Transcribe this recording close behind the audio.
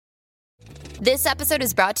This episode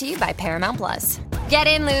is brought to you by Paramount Plus. Get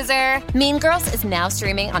in, loser! Mean Girls is now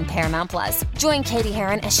streaming on Paramount Plus. Join Katie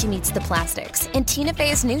Heron as she meets the plastics in Tina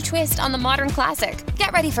Fey's new twist on the modern classic.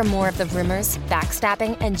 Get ready for more of the rumors,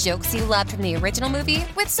 backstabbing, and jokes you loved from the original movie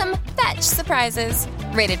with some fetch surprises.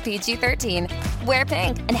 Rated PG-13. Wear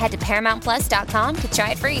pink and head to ParamountPlus.com to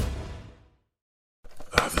try it free.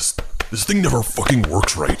 This thing never fucking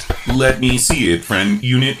works right. Let me see it, friend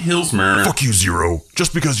Unit Hilsmer. Fuck you, Zero.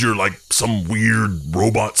 Just because you're like some weird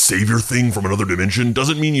robot savior thing from another dimension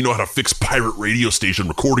doesn't mean you know how to fix pirate radio station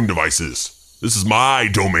recording devices. This is my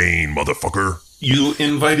domain, motherfucker. You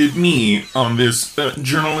invited me on this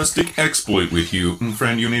journalistic exploit with you,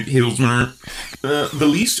 friend Unit Hilsmer. The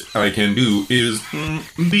least I can do is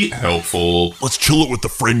be helpful. Let's chill it with the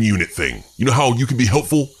friend unit thing. You know how you can be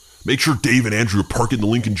helpful? Make sure Dave and Andrew park in the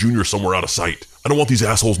Lincoln Jr. somewhere out of sight. I don't want these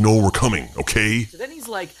assholes knowing we're coming, okay? So then he's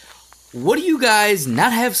like, what do you guys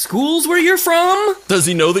not have schools where you're from? Does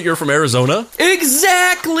he know that you're from Arizona?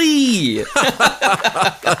 Exactly!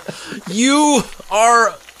 You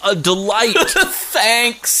are a delight.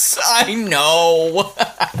 Thanks, I know.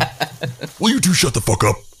 Will you two shut the fuck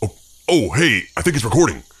up? Oh, hey, I think it's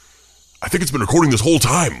recording. I think it's been recording this whole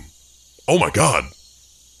time. Oh my god.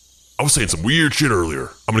 I was saying some weird shit earlier.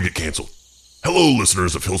 I'm gonna get canceled. Hello,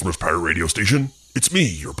 listeners of Hilsmer's Pirate Radio Station. It's me,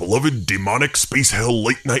 your beloved demonic space hell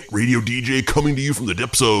late night radio DJ, coming to you from the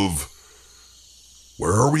depths of...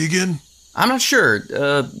 Where are we again? I'm not sure.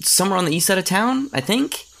 Somewhere on the east side of town, I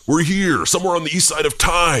think? We're here, somewhere on the east side of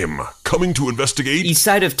time, coming to investigate... East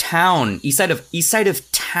side of town. East side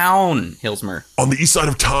of town, Hilsmer. On the east side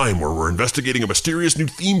of time, where we're investigating a mysterious new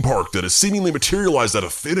theme park that has seemingly materialized out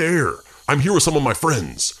of thin air. I'm here with some of my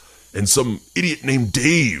friends. And some idiot named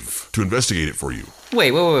Dave to investigate it for you.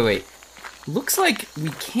 Wait. Looks like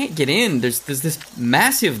we can't get in. There's this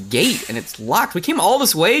massive gate, and it's locked. We came all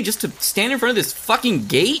this way just to stand in front of this fucking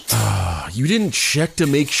gate? You didn't check to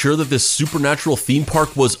make sure that this supernatural theme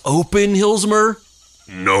park was open, Hilsmer?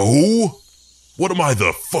 No? What am I,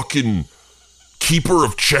 the fucking keeper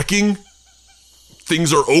of checking?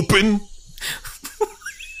 Things are open?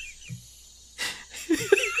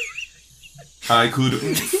 I could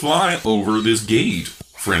fly over this gate,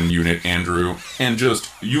 friend Unit Andrew, and just,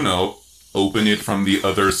 open it from the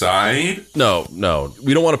other side. No.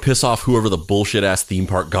 We don't want to piss off whoever the bullshit-ass theme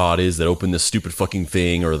park god is that opened this stupid fucking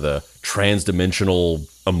thing, or the trans-dimensional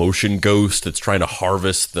emotion ghost that's trying to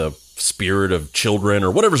harvest the spirit of children,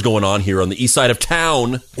 or whatever's going on here on the east side of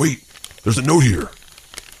town. Wait, there's a note here.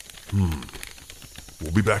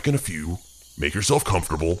 We'll be back in a few. Make yourself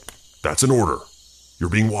comfortable. That's an order. You're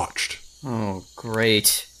being watched. Oh,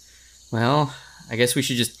 great. Well, I guess we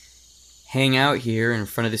should just hang out here in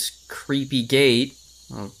front of this creepy gate.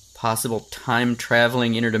 A possible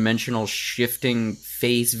time-traveling, interdimensional, shifting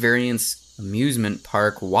phase variance amusement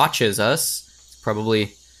park watches us. It's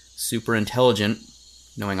probably super intelligent,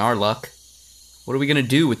 knowing our luck. What are we gonna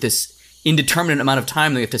do with this indeterminate amount of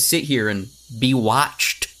time that we have to sit here and be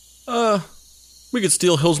watched? We could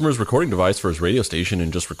steal Hilsmer's recording device for his radio station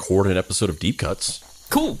and just record an episode of Deep Cuts.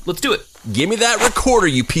 Cool, let's do it. Give me that recorder,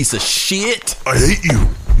 you piece of shit. I hate you.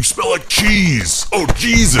 You smell like cheese. Oh,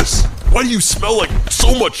 Jesus. Why do you smell like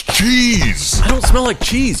so much cheese? I don't smell like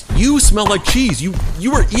cheese. You smell like cheese. You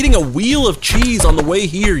were eating a wheel of cheese on the way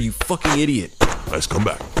here, you fucking idiot. Nice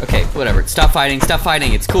comeback. Okay, whatever. Stop fighting.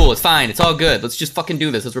 It's cool. It's fine. It's all good. Let's just fucking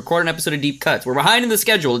do this. Let's record an episode of Deep Cuts. We're behind in the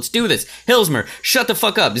schedule. Let's do this. Hilsmer, shut the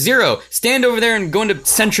fuck up. Zero, stand over there and go into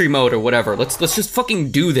sentry mode or whatever. Let's just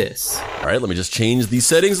fucking do this. All right, let me just change these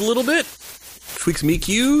settings a little bit. Tweak some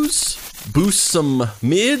EQs, boost some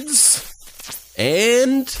mids,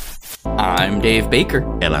 and... I'm Dave Baker.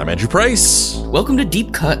 And I'm Andrew Price. Welcome to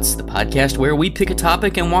Deep Cuts, the podcast where we pick a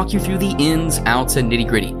topic and walk you through the ins, outs, and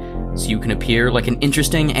nitty-gritty, so you can appear like an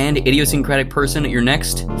interesting and idiosyncratic person at your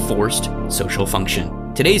next forced social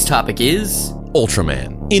function. Today's topic is...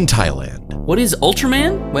 Ultraman in Thailand. What is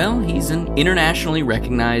Ultraman? Well, he's an internationally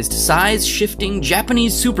recognized, size-shifting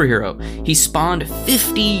Japanese superhero. He spawned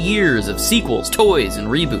 50 years of sequels, toys, and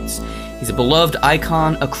reboots. He's a beloved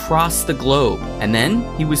icon across the globe. And then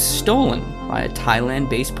he was stolen by a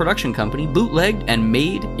Thailand-based production company, bootlegged, and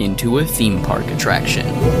made into a theme park attraction.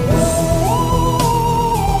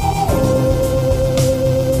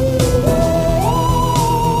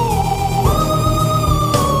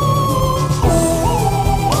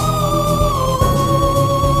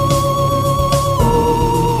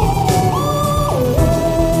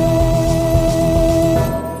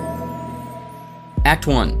 Act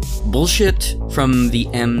 1. Bullshit from the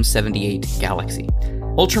M78 galaxy.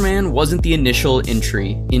 Ultraman wasn't the initial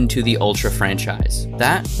entry into the Ultra franchise.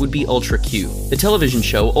 That would be Ultra Q. The television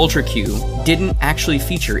show Ultra Q didn't actually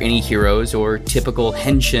feature any heroes or typical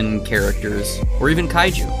henshin characters, or even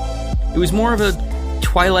kaiju. It was more of a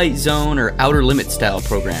Twilight Zone or Outer Limits style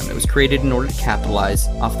program that was created in order to capitalize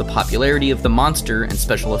off the popularity of the monster and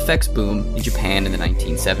special effects boom in Japan in the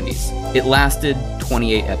 1970s. It lasted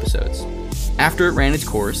 28 episodes. After it ran its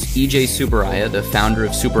course, E.J. Tsuburaya, the founder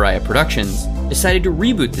of Tsuburaya Productions, decided to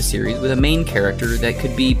reboot the series with a main character that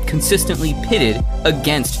could be consistently pitted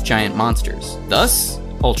against giant monsters. Thus,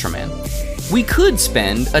 Ultraman. We could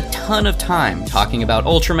spend a ton of time talking about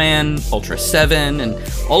Ultraman, Ultra 7, and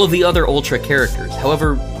all of the other Ultra characters.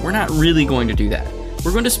 However, we're not really going to do that.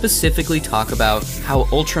 We're going to specifically talk about how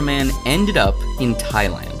Ultraman ended up in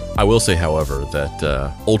Thailand. I will say, however, that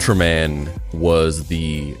Ultraman was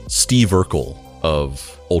the Steve Urkel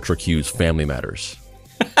of Ultra Q's Family Matters.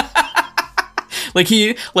 Like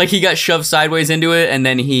he got shoved sideways into it, and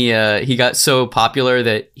then he got so popular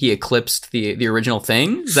that he eclipsed the original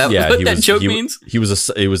thing. Is that what that joke means? It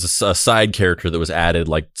was a side character that was added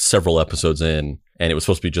like several episodes in, and it was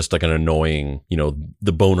supposed to be just like an annoying,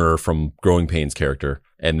 the boner from Growing Pains character,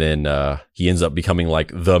 and then he ends up becoming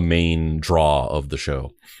like the main draw of the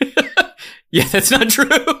show. Yeah, that's not true.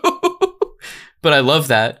 But I love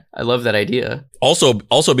that. I love that idea. Also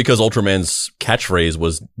because Ultraman's catchphrase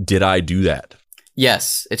was "Did I do that?"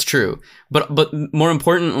 Yes, it's true. But more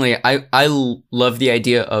importantly, I love the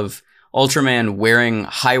idea of Ultraman wearing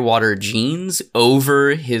high water jeans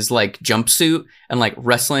over his like jumpsuit and like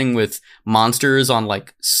wrestling with monsters on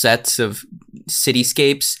like sets of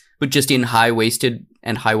cityscapes, but just in high waisted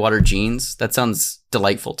and high water jeans. That sounds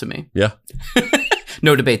delightful to me. Yeah.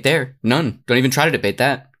 No debate there. None. Don't even try to debate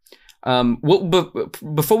that.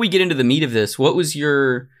 Before we get into the meat of this, what was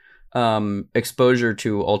your exposure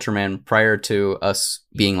to Ultraman prior to us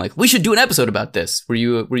being like, we should do an episode about this? Were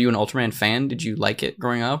you an Ultraman fan? Did you like it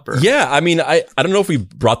growing up? Or? Yeah, I mean, I don't know if we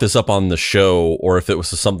brought this up on the show or if it was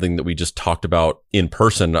something that we just talked about in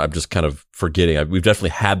person. I'm just kind of forgetting. We've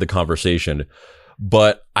definitely had the conversation,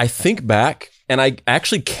 but I think back and I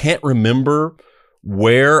actually can't remember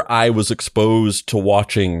where I was exposed to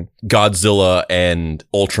watching Godzilla and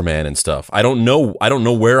Ultraman and stuff. I don't know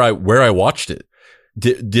where I watched it.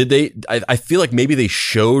 Did they? I feel like maybe they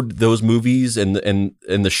showed those movies and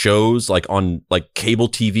the shows like on like cable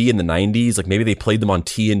TV in the 90s. Like maybe they played them on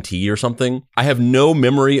TNT or something. I have no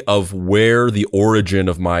memory of where the origin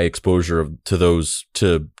of my exposure to those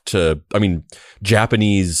I mean,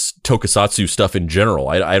 Japanese tokusatsu stuff in general.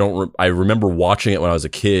 I remember watching it when I was a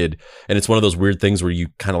kid, and it's one of those weird things where you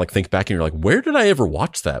kind of like think back and you're like, where did I ever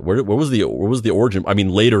watch that? Where was the origin? I mean,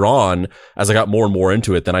 later on, as I got more and more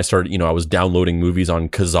into it, then I started, I was downloading movies on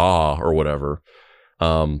Kazaa or whatever.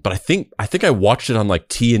 But I think I watched it on like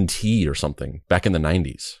TNT or something back in the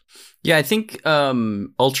 90s. Yeah, I think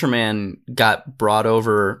Ultraman got brought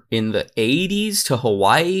over in the 80s to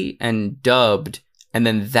Hawaii and dubbed. And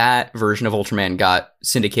then that version of Ultraman got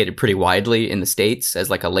syndicated pretty widely in the States as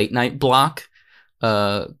like a late night block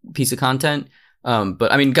piece of content. But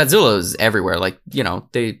I mean, Godzilla is everywhere. Like,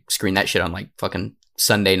 they screen that shit on like fucking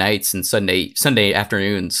Sunday nights and Sunday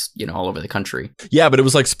afternoons, all over the country. Yeah, but it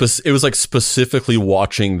was like specifically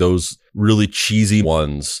watching those really cheesy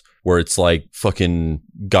ones where it's like fucking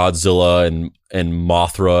Godzilla and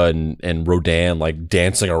Mothra and Rodan like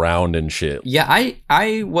dancing around and shit. Yeah,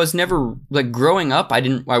 I was never like growing up.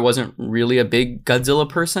 I wasn't really a big Godzilla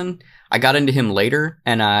person. I got into him later,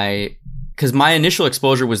 and because my initial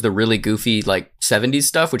exposure was the really goofy like 70s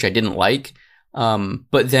stuff, which I didn't like.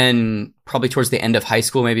 But then probably towards the end of high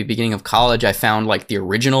school, maybe beginning of college, I found like the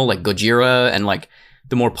original like Gojira and like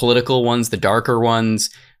the more political ones, the darker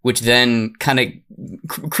ones, which then kind of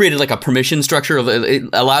created like a permission structure it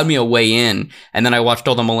allowed me a way in. And then I watched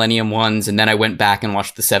all the Millennium ones, and then I went back and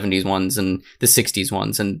watched the 70s ones and the 60s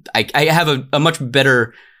ones. And I have a much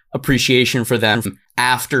better appreciation for them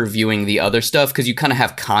after viewing the other stuff, because you kind of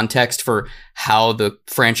have context for how the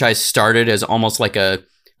franchise started as almost like an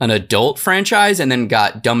adult franchise and then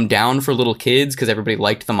got dumbed down for little kids because everybody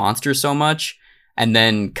liked the monsters so much, and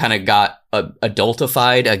then kind of got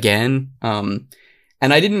adultified again.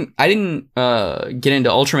 And I didn't get into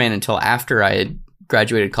Ultraman until after I had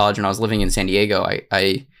graduated college and I was living in San Diego.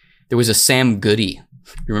 There was a Sam Goody.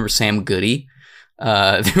 You remember Sam Goody?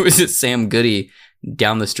 There was a Sam Goody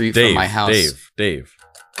down the street from my house. Dave.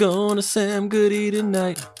 Gonna Sam Goody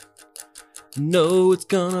tonight. Know it's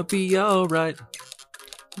gonna be alright.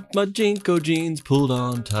 My Jinko jeans pulled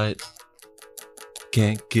on tight.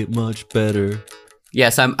 Can't get much better.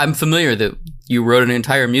 Yes, I'm familiar that you wrote an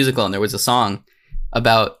entire musical and there was a song.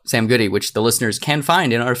 about Sam Goody, which the listeners can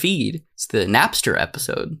find in our feed. It's the Napster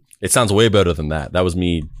episode. It sounds way better than that. That was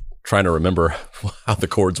me trying to remember how the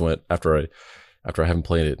chords went after I haven't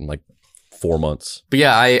played it in like 4 months. But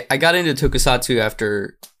yeah, I got into tokusatsu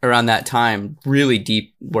after around that time, really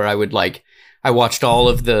deep, where I watched all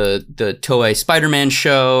of the Toei Spider-Man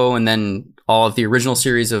show, and then all of the original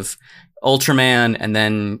series of Ultraman, and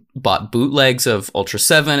then bought bootlegs of Ultra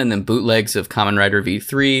 7, and then bootlegs of Kamen Rider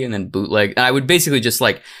V3, and then bootleg. And I would basically just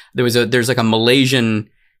like, there's like a Malaysian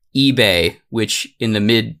eBay, which in the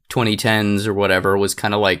mid 2010s or whatever was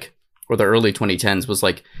kind of like, or the early 2010s was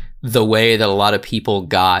like the way that a lot of people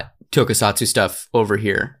got tokusatsu stuff over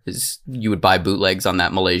here, is you would buy bootlegs on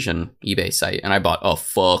that Malaysian eBay site. And I bought a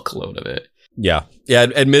fuckload of it. Yeah.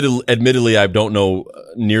 Admittedly, I don't know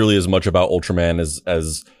nearly as much about Ultraman as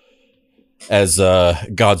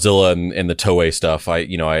Godzilla and the Toei stuff.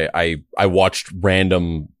 I watched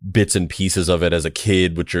random bits and pieces of it as a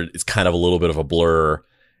kid, it's kind of a little bit of a blur.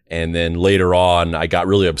 And then later on, I got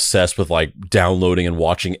really obsessed with like downloading and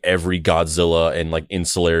watching every Godzilla and like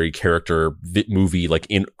ancillary character movie like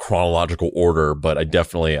in chronological order. But I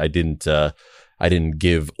didn't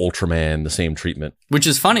give Ultraman the same treatment. Which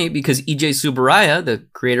is funny because EJ Tsuburaya, the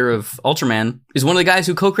creator of Ultraman, is one of the guys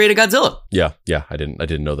who co-created Godzilla. Yeah, I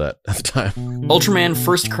didn't know that at the time. Ultraman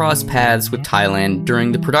first crossed paths with Thailand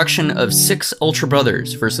during the production of 6 Ultra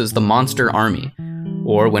Brothers versus the Monster Army,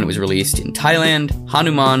 or when it was released in Thailand,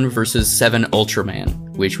 Hanuman versus 7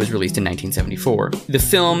 Ultraman, which was released in 1974. The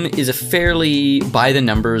film is a fairly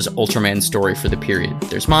by-the-numbers Ultraman story for the period.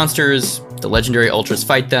 There's monsters, the legendary Ultras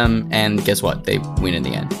fight them, and guess what? They win in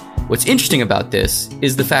the end. What's interesting about this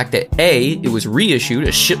is the fact that A, it was reissued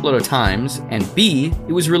a shitload of times, and B,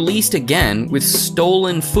 it was released again with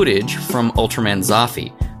stolen footage from Ultraman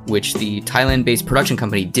Zafi, which the Thailand-based production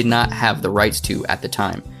company did not have the rights to at the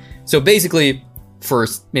time. So basically, for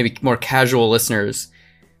maybe more casual listeners,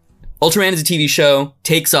 Ultraman is a TV show,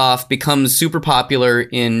 takes off, becomes super popular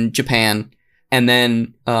in Japan, and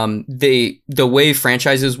then the way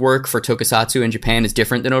franchises work for tokusatsu in Japan is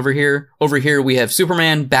different than over here. Over here, we have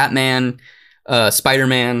Superman, Batman,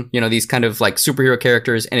 Spider-Man, these kind of like superhero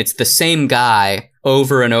characters, and it's the same guy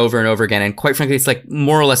over and over and over again. And quite frankly, it's like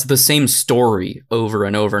more or less the same story over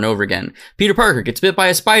and over and over again. Peter Parker gets bit by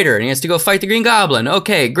a spider and he has to go fight the Green Goblin.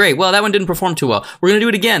 Okay, great. Well, that one didn't perform too well. We're going to do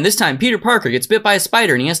it again. This time, Peter Parker gets bit by a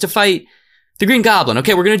spider and he has to fight the Green Goblin.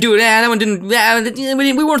 Okay, we're going to do it. That one didn't,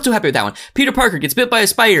 we weren't so happy with that one. Peter Parker gets bit by a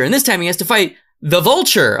spider and this time he has to fight the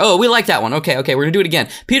Vulture. Oh, we like that one. Okay, we're going to do it again.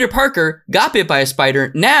 Peter Parker got bit by a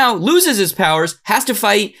spider, now loses his powers, has to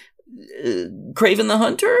fight Kraven the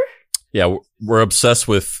Hunter? Yeah, we're obsessed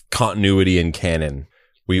with continuity and canon.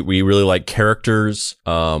 We really like characters.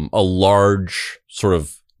 A large sort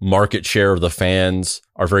of market share of the fans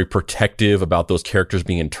are very protective about those characters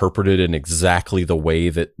being interpreted in exactly the way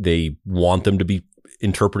that they want them to be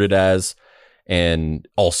interpreted as. And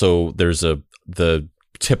also there's the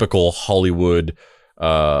typical Hollywood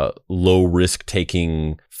low risk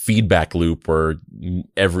taking feedback loop where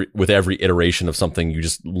with every iteration of something, you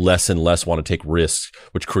just less and less want to take risks,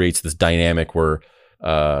 which creates this dynamic where,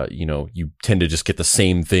 you tend to just get the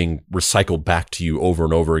same thing recycled back to you over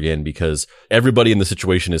and over again because everybody in the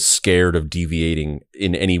situation is scared of deviating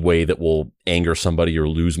in any way that will anger somebody or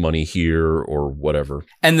lose money here or whatever.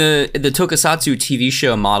 And the tokusatsu TV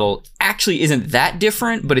show model actually isn't that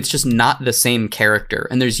different, but it's just not the same character.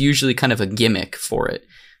 And there's usually kind of a gimmick for it.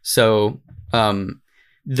 So,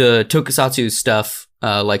 the tokusatsu stuff,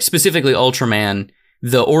 like specifically Ultraman,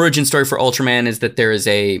 the origin story for Ultraman is that there is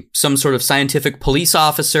some sort of scientific police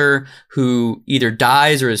officer who either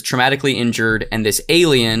dies or is traumatically injured, and this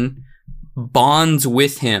alien bonds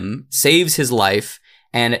with him, saves his life,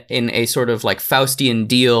 and in a sort of like Faustian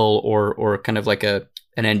deal or kind of like an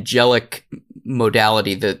angelic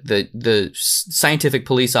modality, the scientific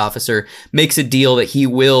police officer makes a deal that he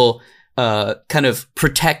will kind of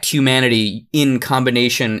protect humanity in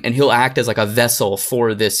combination, and he'll act as like a vessel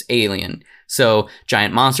for this alien. So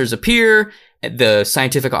giant monsters appear, the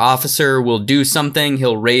scientific officer will do something,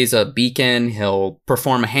 he'll raise a beacon, he'll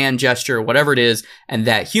perform a hand gesture, whatever it is, and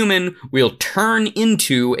that human will turn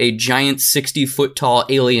into a giant 60-foot tall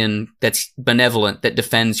alien that's benevolent, that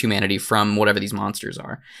defends humanity from whatever these monsters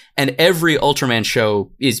are. And every Ultraman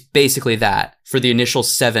show is basically that for the initial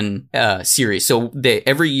 7 series. So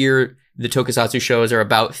every year, the tokusatsu shows are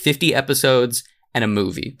about 50 episodes and a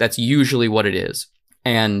movie. That's usually what it is.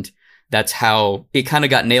 And that's how it kind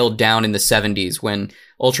of got nailed down in the 70s when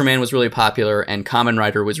Ultraman was really popular and Kamen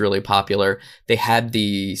Rider was really popular. They had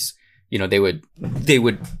these, they would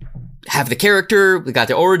have the character, we got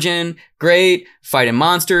the origin, great, fighting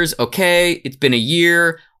monsters, okay, it's been a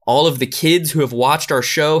year, all of the kids who have watched our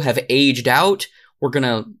show have aged out, we're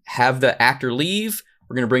gonna have the actor leave,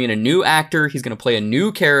 we're gonna bring in a new actor, he's gonna play a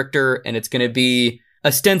new character, and it's gonna be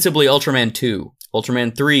ostensibly Ultraman 2.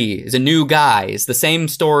 Ultraman 3 is a new guy. It's the same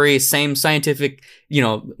story, same scientific,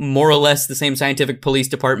 more or less the same scientific police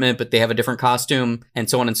department, but they have a different costume, and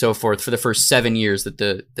so on and so forth for the first 7 years that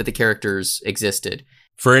the characters existed.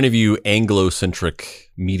 For any of you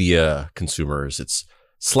Anglo-centric media consumers, it's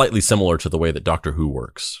slightly similar to the way that Doctor Who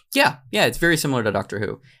works. Yeah, it's very similar to Doctor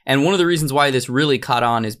Who. And one of the reasons why this really caught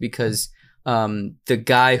on is because the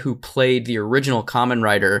guy who played the original Kamen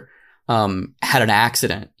Rider had an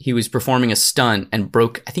accident. He was performing a stunt and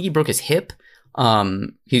broke his hip.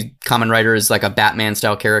 Kamen Rider is like a Batman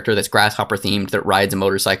style character that's grasshopper themed that rides a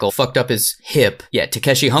motorcycle. Fucked up his hip. Yeah,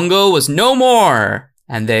 Takeshi Hongo was no more.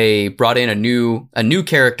 And they brought in a new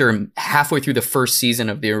character halfway through the first season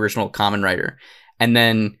of the original Kamen Rider. And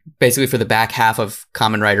then basically for the back half of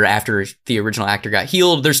Kamen Rider, after the original actor got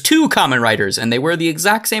healed, there's 2 Kamen Riders and they wear the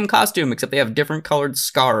exact same costume except they have different colored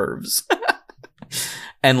scarves.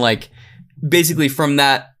 And like, basically from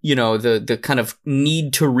that, the kind of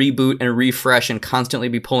need to reboot and refresh and constantly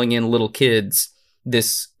be pulling in little kids,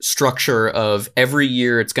 this structure of every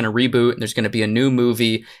year it's going to reboot and there's going to be a new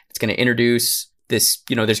movie. It's going to introduce this,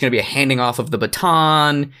 there's going to be a handing off of the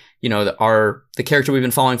baton. The character we've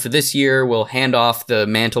been following for this year will hand off the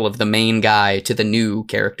mantle of the main guy to the new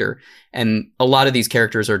character. And a lot of these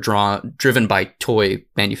characters are driven by toy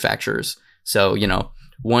manufacturers. So,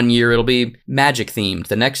 1 year it'll be magic themed.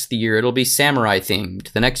 The next year it'll be samurai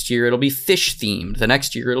themed. The next year it'll be fish themed. The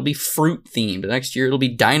next year it'll be fruit themed. The next year it'll be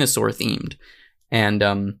dinosaur themed.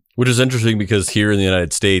 And which is interesting because here in the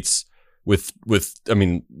United States, with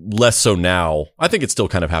less so now. I think it still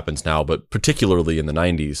kind of happens now, but particularly in the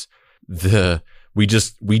 90s,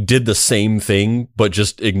 we did the same thing, but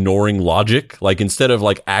just ignoring logic. Like instead of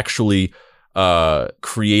like actually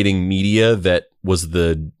creating media that was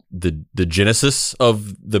the genesis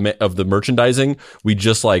of the merchandising, we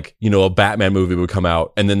just like, a Batman movie would come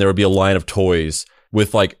out and then there would be a line of toys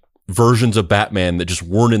with like versions of Batman that just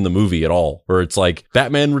weren't in the movie at all. Where it's like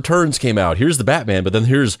Batman Returns came out. Here's the Batman, but then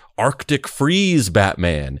here's Arctic Freeze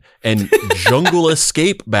Batman and Jungle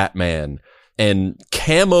Escape Batman and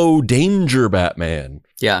Camo Danger Batman.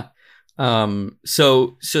 Yeah.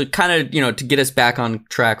 So kind of, to get us back on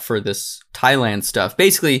track for this Thailand stuff,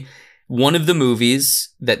 basically one of the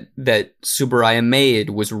movies that Tsuburaya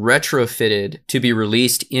made was retrofitted to be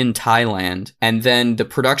released in Thailand. And then the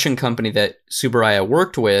production company that Tsuburaya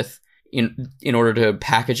worked with in order to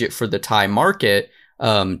package it for the Thai market,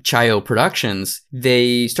 Chayo Productions,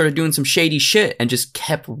 they started doing some shady shit and just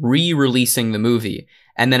kept re-releasing the movie.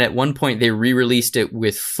 And then at one point they re-released it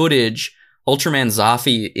with footage. Ultraman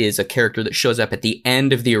Zafi is a character that shows up at the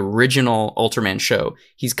end of the original Ultraman show.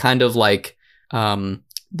 He's kind of like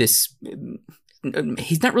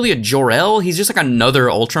he's not really a Jor-El. He's just like another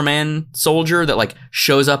Ultraman soldier that like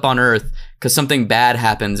shows up on Earth because something bad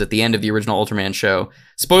happens at the end of the original Ultraman show.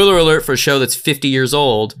 Spoiler alert for a show that's 50 years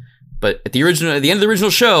old, but at the end of the original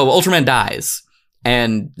show, Ultraman dies.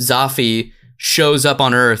 And Zafi shows up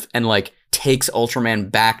on Earth and like takes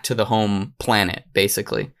Ultraman back to the home planet,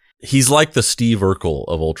 basically. He's like the Steve Urkel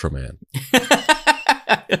of Ultraman.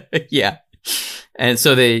 Yeah. And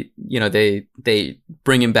so they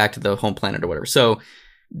bring him back to the home planet or whatever. So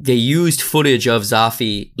they used footage of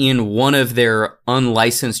Zafi in one of their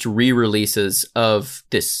unlicensed re-releases of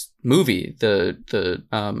this movie, the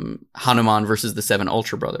Hanuman versus the Seven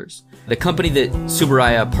Ultra Brothers. The company that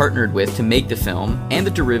Tsuburaya partnered with to make the film and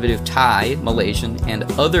the derivative Thai, Malaysian, and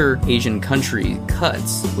other Asian country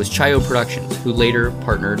cuts was Chayo Productions, who later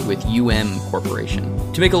partnered with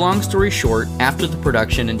Corporation. To make a long story short, after the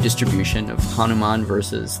production and distribution of Hanuman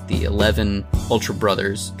versus the 11 Ultra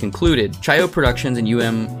Brothers concluded, Chayo Productions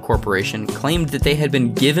and Corporation claimed that they had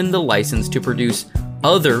been given the license to produce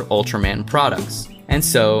other Ultraman products. And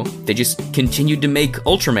so they just continued to make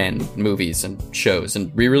Ultraman movies and shows and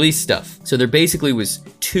re-release stuff. So there basically was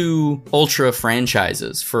 2 Ultra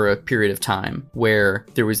franchises for a period of time, where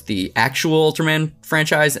there was the actual Ultraman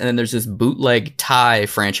franchise and then there's this bootleg Thai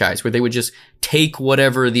franchise where they would just take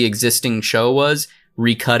whatever the existing show was,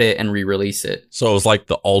 recut it, and re-release it. So it was like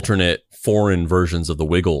the alternate foreign versions of the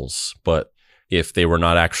Wiggles, but if they were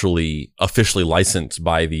not actually officially licensed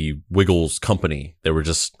by the Wiggles company, they were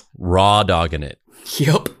just raw dogging it.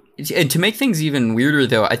 Yep. And to make things even weirder,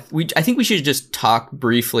 though, I think we should just talk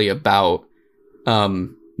briefly about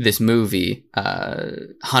this movie,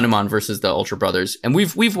 Hanuman versus the Ultra Brothers. And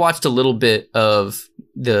we've watched a little bit of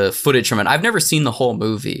the footage from it. I've never seen the whole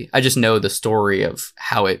movie. I just know the story of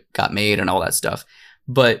how it got made and all that stuff.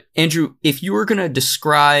 But Andrew, if you were going to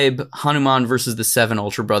describe Hanuman versus the Seven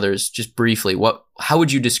Ultra Brothers just briefly, how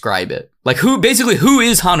would you describe it? Like who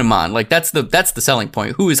is Hanuman? Like that's the selling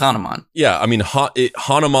point. Who is Hanuman? Yeah, I mean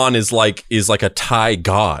Hanuman is like a Thai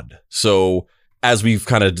god. So as we've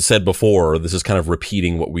kind of said before, this is kind of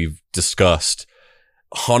repeating what we've discussed.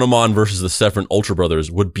 Hanuman versus the Seven Ultra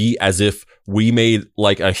Brothers would be as if we made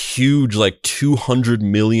like a huge like $200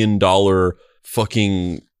 million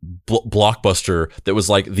fucking blockbuster that was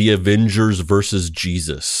like the Avengers versus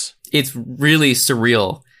Jesus. It's really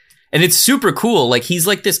surreal. And it's super cool. Like he's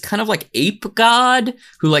like this kind of like ape god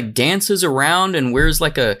who like dances around and wears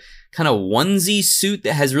like a kind of onesie suit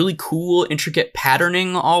that has really cool, intricate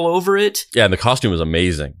patterning all over it. Yeah, and the costume is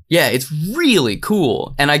amazing. Yeah, it's really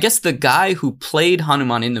cool. And I guess the guy who played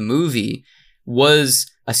Hanuman in the movie was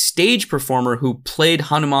a stage performer who played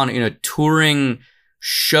Hanuman in a touring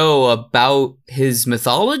show about his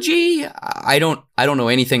mythology. I don't know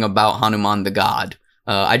anything about Hanuman the god.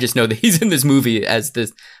 I just know that he's in this movie as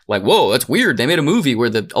this, like, whoa, that's weird. They made a movie where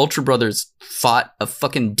the Ultra Brothers fought a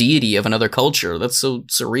fucking deity of another culture. That's so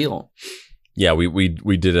surreal. Yeah,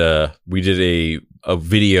 we did a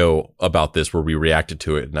video about this where we reacted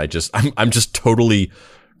to it, and I'm just totally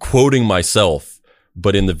quoting myself.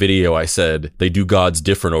 But in the video, I said, they do gods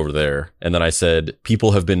different over there. And then I said,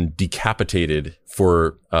 people have been decapitated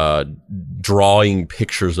for drawing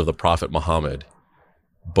pictures of the Prophet Muhammad.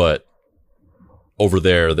 But over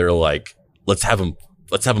there, they're like, let's have him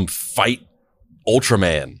fight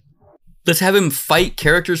Ultraman. Let's have him fight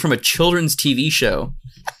characters from a children's TV show.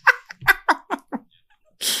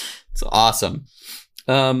 It's awesome.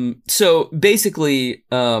 So basically,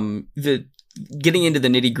 getting into the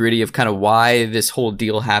nitty gritty of kind of why this whole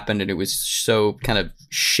deal happened, and it was so kind of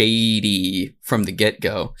shady from the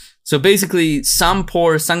get-go. So basically,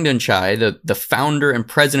 Sampor Sangdanchai, the founder and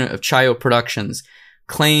president of Chayo Productions,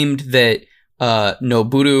 claimed that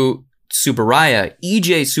Noboru Tsuburaya,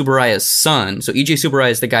 EJ Tsuburaya's son, so EJ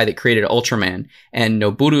Tsuburaya is the guy that created Ultraman, and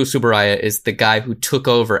Noboru Tsuburaya is the guy who took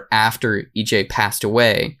over after EJ passed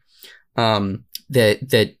away. That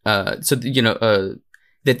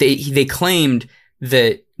they claimed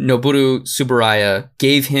that Noboru Tsuburaya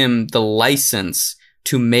gave him the license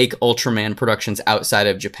to make Ultraman productions outside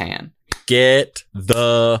of Japan. Get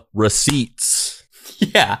the receipts.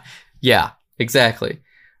 Yeah, exactly.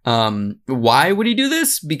 Why would he do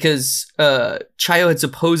this? Because Chayo had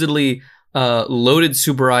supposedly loaded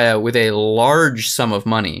Tsuburaya with a large sum of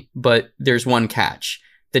money, but there's one catch.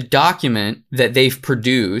 The document that they've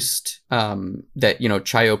produced, that,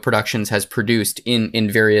 Chayo Productions has produced in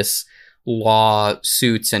various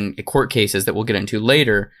lawsuits and court cases that we'll get into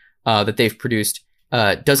later, that they've produced,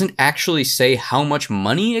 doesn't actually say how much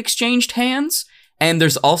money exchanged hands. And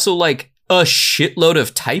there's also like a shitload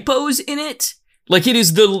of typos in it. Like it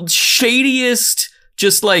is the shadiest,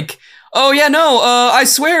 just like, oh yeah, no, I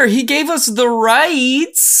swear he gave us the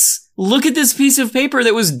rights. Look at this piece of paper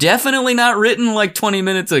that was definitely not written like 20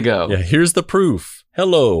 minutes ago. Yeah, here's the proof.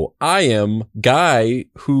 Hello, I am Guy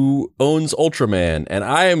who owns Ultraman, and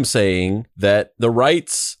I am saying that the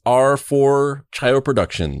rights are for Chayo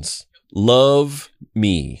Productions. Love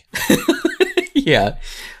me. Yeah.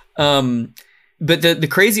 But the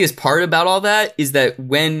craziest part about all that is that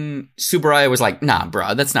when Tsuburaya was like, nah,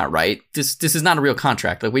 bro, that's not right. This is not a real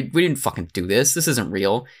contract. Like, we didn't fucking do this. This isn't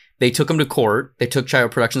real. They took him to court. They took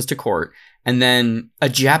Chayo Productions to court. And then a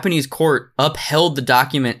Japanese court upheld the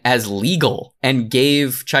document as legal and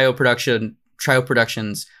gave Chayo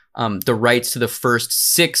Productions the rights to the first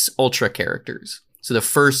 6 Ultra characters. So the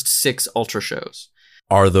first 6 Ultra shows.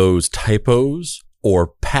 Are those typos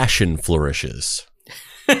or passion flourishes?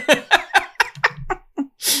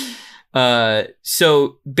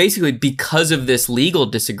 So basically, because of this legal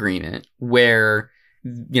disagreement where,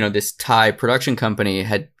 this Thai production company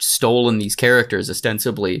had stolen these characters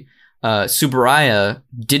ostensibly, Tsuburaya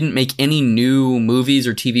didn't make any new movies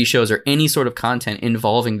or TV shows or any sort of content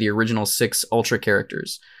involving the original 6 Ultra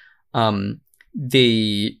characters. Which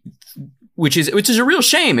is a real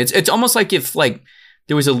shame. It's almost like if like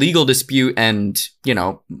there was a legal dispute and,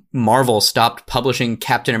 Marvel stopped publishing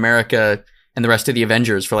Captain America and the rest of the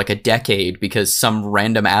Avengers for like a decade because some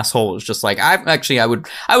random asshole was just like, I would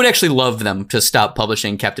actually love them to stop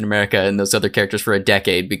publishing Captain America and those other characters for a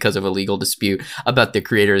decade because of a legal dispute about the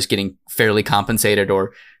creators getting fairly compensated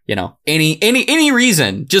or, any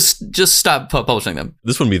reason. Just stop publishing them.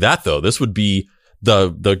 This wouldn't be that though. This would be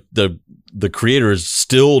the creators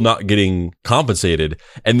still not getting compensated,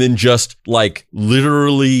 and then just like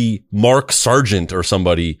literally Mark Sargent or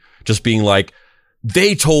somebody just being like,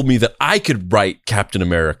 they told me that I could write Captain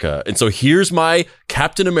America. And so here's my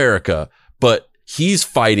Captain America, but he's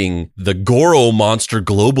fighting the Goro monster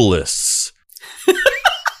globalists.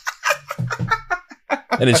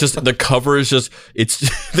 And it's just, the cover is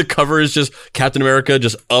just Captain America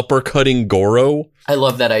just uppercutting Goro. I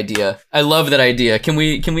love that idea. Can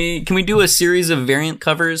we do a series of variant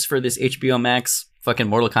covers for this HBO Max fucking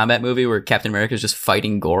Mortal Kombat movie where Captain America is just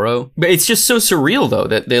fighting Goro? But it's just so surreal though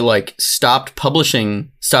that they like stopped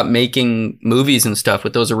making movies and stuff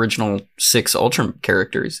with those original 6 Ultra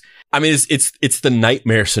characters. I mean, it's the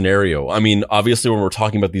nightmare scenario. I mean, obviously when we're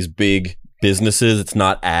talking about these big businesses, it's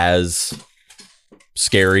not as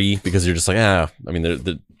scary because you're just like, I mean,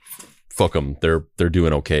 they're fuck them, they're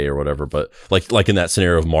doing okay or whatever. But like in that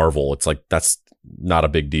scenario of Marvel, it's like that's not a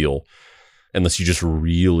big deal unless you just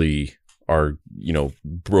really are,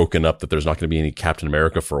 broken up that there's not going to be any Captain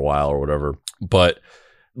America for a while or whatever. But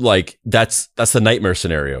like that's the nightmare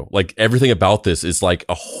scenario. Like everything about this is like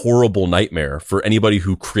a horrible nightmare for anybody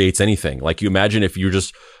who creates anything. Like you imagine if you're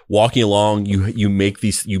just walking along, you make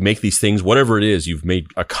these things, whatever it is, you've made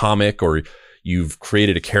a comic or you've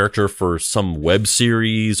created a character for some web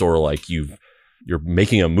series or like you're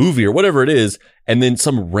making a movie or whatever it is. And then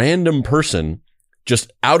some random person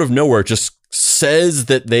just out of nowhere just says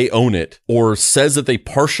that they own it or says that they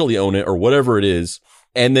partially own it or whatever it is.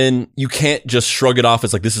 And then you can't just shrug it off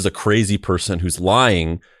as like, this is a crazy person who's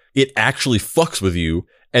lying. It actually fucks with you.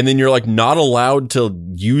 And then you're like not allowed to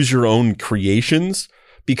use your own creations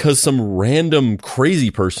because some random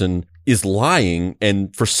crazy person is lying,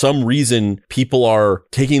 and for some reason people are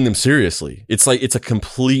taking them seriously. It's like it's a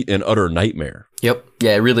complete and utter nightmare. Yep.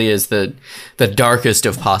 Yeah, it really is the darkest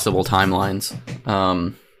of possible timelines.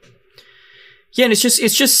 Yeah, and it's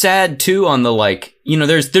just sad too on the like,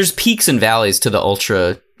 there's peaks and valleys to the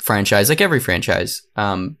Ultra franchise, like every franchise.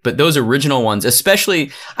 But those original ones,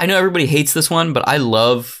 especially, I know everybody hates this one, but I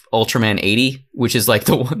love Ultraman 80, which is like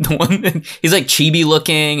the one that, he's like chibi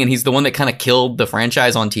looking and he's the one that kind of killed the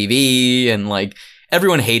franchise on TV and like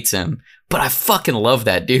everyone hates him, but I fucking love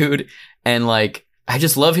that dude. And like, I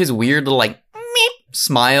just love his weird little like meep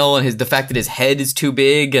smile and the fact that his head is too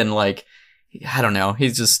big and like, I don't know.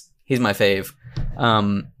 He's my fave.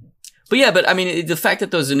 But I mean, the fact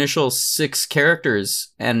that those initial 6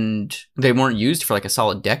 characters and they weren't used for like a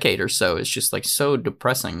solid decade or so is just like so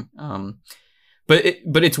depressing. But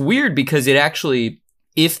it's weird because it actually,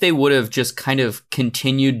 if they would have just kind of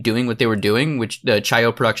continued doing what they were doing, which the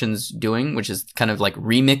Chayo Productions doing, which is kind of like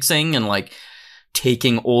remixing and like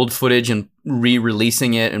taking old footage and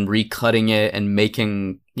re-releasing it and recutting it and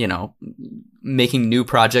making new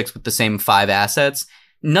projects with the same 5 assets,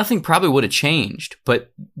 nothing probably would have changed.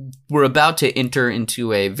 But we're about to enter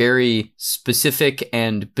into a very specific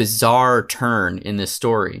and bizarre turn in this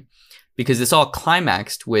story, because it's all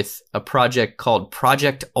climaxed with a project called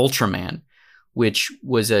Project Ultraman, which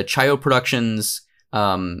was a Chayo Productions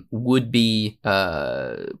would-be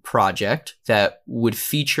project that would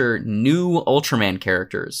feature new Ultraman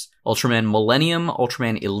characters: Ultraman Millennium,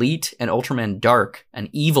 Ultraman Elite, and Ultraman Dark, an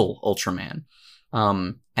evil Ultraman.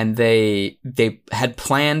 And they had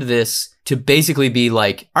planned this to basically be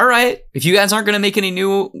like, all right, if you guys aren't going to make any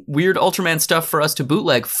new weird Ultraman stuff for us to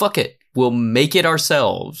bootleg, fuck it. We'll make it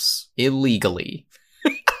ourselves illegally.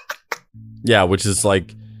 Yeah, which is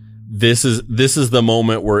like, this is the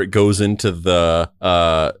moment where it goes into the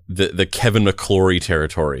Kevin McClory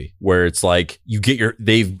territory, where it's like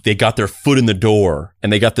they got their foot in the door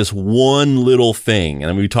and they got this one little thing. And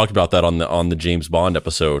I mean, we talked about that on the James Bond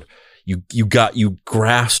episode. You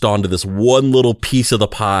grasped onto this one little piece of the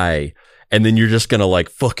pie, and then you're just gonna like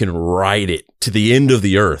fucking ride it to the end of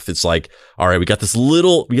the earth. It's like, all right, we got this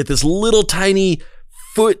little tiny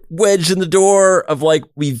foot wedged in the door of like,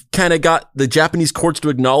 we've kind of got the Japanese courts to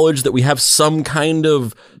acknowledge that we have some kind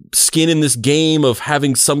of skin in this game of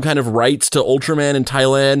having some kind of rights to Ultraman in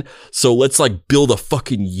Thailand. So let's like build a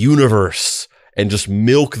fucking universe and just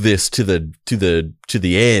milk this to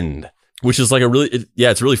the end. Which is like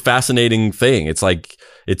it's a really fascinating thing. It's like,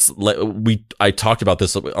 I talked about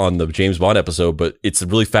this on the James Bond episode, but it's a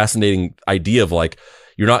really fascinating idea of like,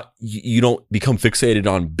 you don't become fixated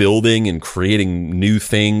on building and creating new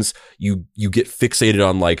things. You get fixated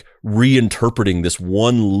on like reinterpreting this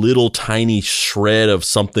one little tiny shred of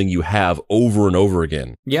something you have over and over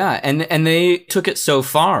again. Yeah. And they took it so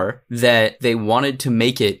far that they wanted to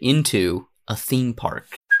make it into a theme park.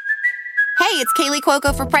 Hey, it's Kaylee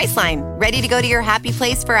Cuoco for Priceline. Ready to go to your happy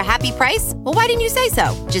place for a happy price? Well, why didn't you say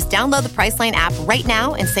so? Just download the Priceline app right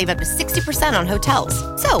now and save up to 60% on hotels.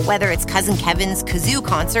 So whether it's Cousin Kevin's Kazoo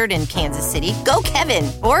Concert in Kansas City, go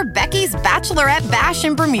Kevin, or Becky's Bachelorette Bash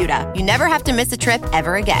in Bermuda, you never have to miss a trip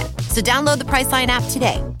ever again. So download the Priceline app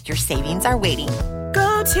today. Your savings are waiting.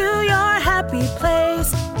 Go to your happy place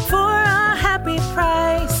for a happy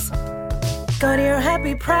price. Go to your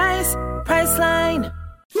happy price, Priceline.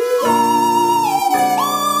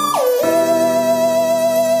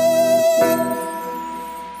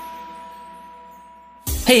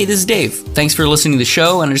 Hey, this is Dave. Thanks for listening to the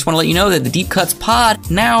show, and I just want to let you know that the Deep Cuts Pod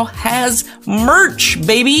now has merch,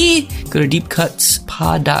 baby! Go to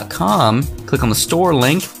deepcutspod.com, click on the store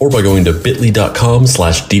link, Or by going to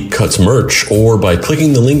bit.ly.com/deepcutsmerch, or by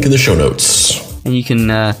clicking the link in the show notes. and you can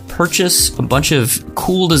purchase a bunch of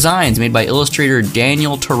cool designs made by illustrator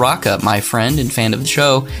Daniel Taraka, my friend and fan of the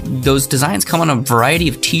show. Those designs come on a variety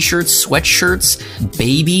of t-shirts, sweatshirts,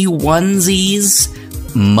 baby onesies,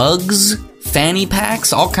 mugs, fanny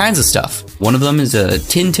packs, all kinds of stuff. One of them is a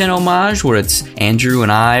Tintin homage where it's Andrew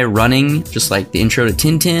and I running, just like the intro to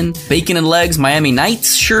Tintin. Bacon and Legs Miami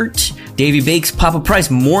Nights shirt, Davey Bake's Papa Price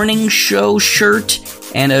Morning Show shirt,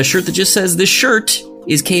 and a shirt that just says, "This shirt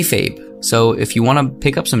is kayfabe." So if you want to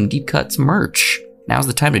pick up some Deep Cuts merch, now's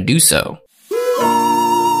the time to do so.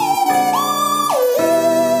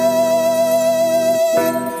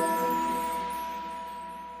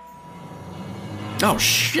 Oh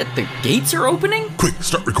shit, the gates are opening? Quick,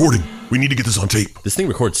 start recording. We need to get this on tape. This thing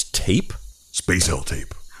records tape? Space Hell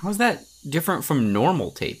tape. How's that different from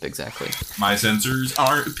normal tape exactly? My sensors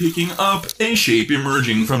are picking up a shape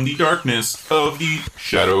emerging from the darkness of the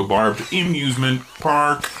shadow-barbed amusement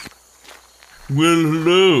park. Well,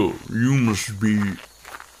 hello. You must be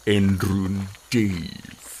Andrew and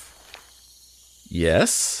Dave.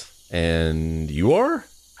 Yes? And you are?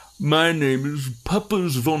 My name is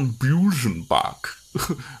Puppers von Busenbach.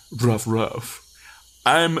 Ruff.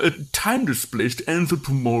 I'm a time-displaced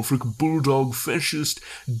anthropomorphic bulldog fascist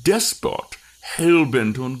despot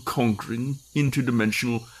hell-bent on conquering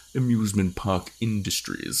interdimensional amusement park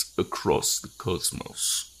industries across the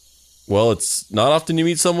cosmos. Well, it's not often you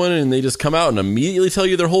meet someone and they just come out and immediately tell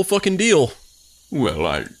you their whole fucking deal. Well,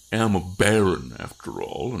 I am a baron, after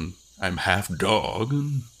all, and I'm half dog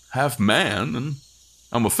and half man, and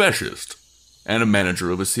I'm a fascist, and a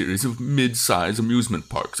manager of a series of mid-size amusement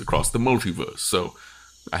parks across the multiverse, so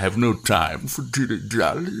I have no time for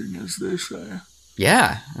dilly-dallying, as they say.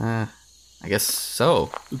 Yeah, I guess so.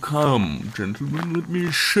 Come, gentlemen, let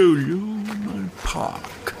me show you my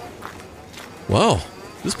park. Wow,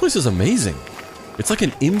 this place is amazing. It's like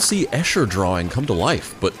an MC Escher drawing come to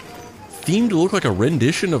life, but themed to look like a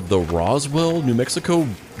rendition of the Roswell, New Mexico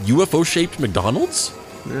UFO-shaped McDonald's?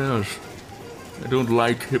 Yes. I don't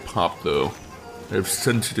like hip-hop, though. I have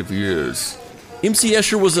sensitive ears. MC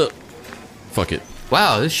Escher was a... Fuck it.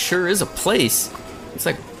 Wow, this sure is a place. It's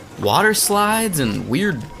like water slides and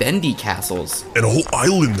weird bendy castles. And a whole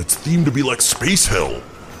island that's themed to be like Space Hell.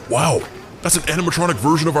 Wow, that's an animatronic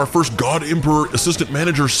version of our first God Emperor assistant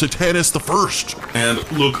manager, Satanus I. And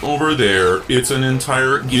look over there, it's an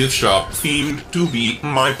entire gift shop themed to be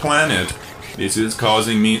my planet. This is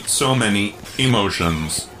causing me so many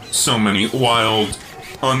emotions. So many wild,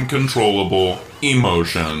 uncontrollable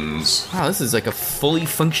emotions. Wow, this is like a fully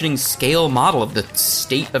functioning scale model of the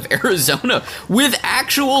state of Arizona with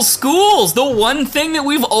actual schools, the one thing that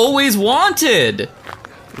we've always wanted.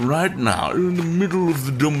 Right now, in the middle of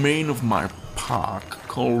the domain of my park,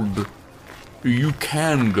 called You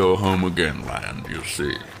Can Go Home Again Land, you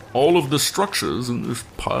see. All of the structures in this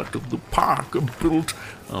part of the park are built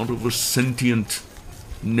out of a sentient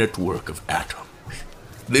network of atoms.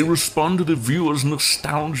 They respond to the viewer's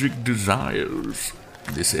nostalgic desires.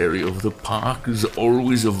 This area of the park is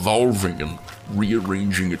always evolving and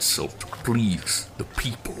rearranging itself to please the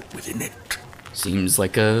people within it. Seems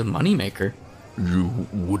like a moneymaker. You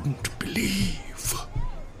wouldn't believe.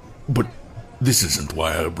 But this isn't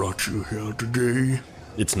why I brought you here today.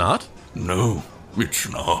 It's not? No, it's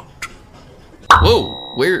not. Whoa,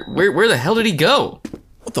 where the hell did he go?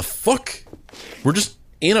 What the fuck? We're just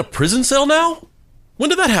in a prison cell now? When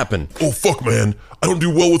did that happen? Oh fuck, man. I don't do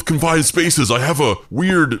well with confined spaces. I have a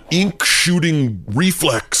weird ink shooting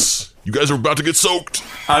reflex. You guys are about to get soaked.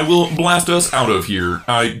 I will blast us out of here.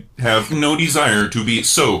 I have no desire to be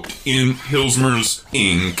soaked in Hilsmer's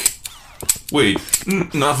ink. Wait,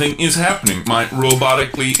 nothing is happening. My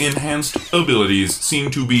robotically enhanced abilities seem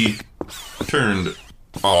to be turned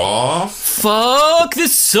off. Fuck,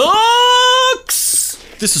 this sucks!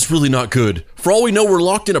 This is really not good. For all we know, we're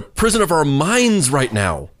locked in a prison of our minds right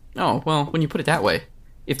now. Oh, well, when you put it that way,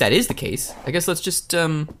 if that is the case, I guess let's just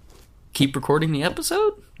keep recording the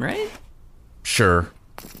episode, right? Sure.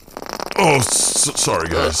 Oh, sorry,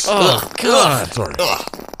 guys. Oh, God. Sorry.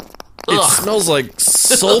 It smells like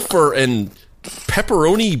sulfur and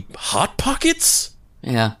pepperoni Hot Pockets?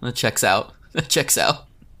 Yeah, that checks out. That checks out.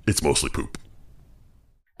 It's mostly poop.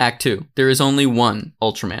 Act 2. There is only one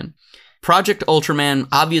Ultraman. Project Ultraman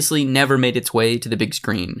obviously never made its way to the big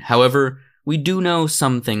screen. However, we do know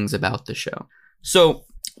some things about the show. So,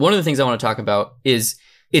 one of the things I want to talk about is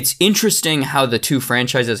it's interesting how the two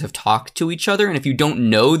franchises have talked to each other, and if you don't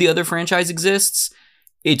know the other franchise exists,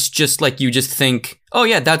 it's just like you just think, oh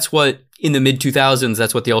yeah, that's what, in the mid-2000s,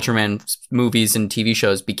 that's what the Ultraman movies and TV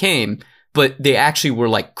shows became, but they actually were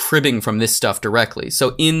like cribbing from this stuff directly.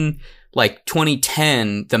 So in like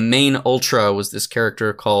 2010, the main Ultra was this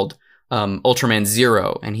character called Ultraman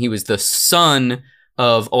Zero, and he was the son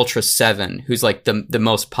of Ultra 7, who's like the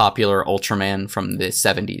most popular Ultraman from the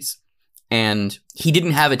 70s. And he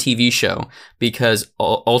didn't have a TV show because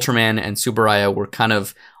Ultraman and Tsuburaya were kind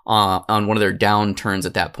of on one of their downturns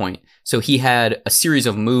at that point. So he had a series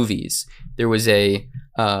of movies. There was a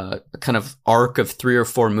kind of arc of 3 or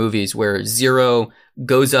 4 movies where Zero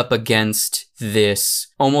goes up against this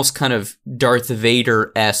almost kind of Darth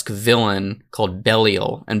Vader-esque villain called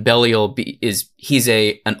Belial. And Belial he's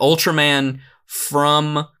an Ultraman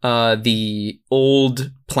from the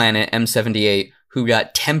old planet M78 who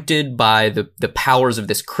got tempted by the powers of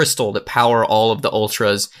this crystal that power all of the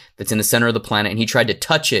Ultras that's in the center of the planet, and he tried to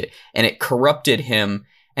touch it, and it corrupted him,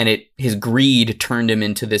 and his greed turned him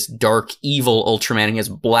into this dark, evil Ultraman. He has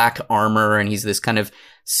black armor, and he's this kind of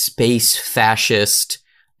space fascist,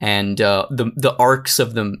 and the arcs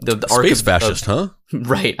of the arc Space fascist, huh?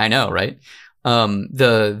 Right, I know, right?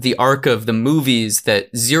 The arc of the movies that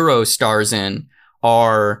Zero stars in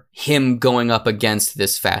are him going up against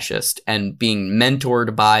this fascist and being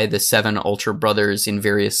mentored by the 7 Ultra brothers in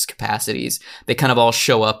various capacities. They kind of all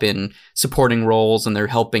show up in supporting roles, and they're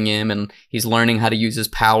helping him, and he's learning how to use his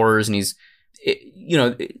powers, and he's,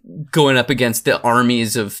 going up against the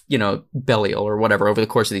armies of, Belial or whatever over the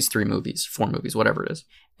course of these 4 movies, whatever it is.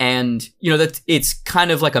 And, it's kind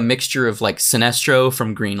of like a mixture of like Sinestro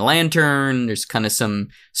from Green Lantern. There's kind of some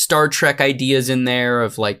Star Trek ideas in there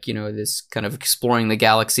of like, this kind of exploring the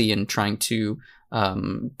galaxy and trying to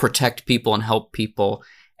protect people and help people.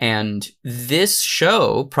 And this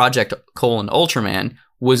show, Project Ultraman,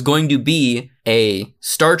 was going to be a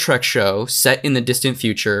Star Trek show set in the distant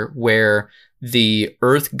future where the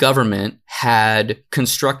Earth government had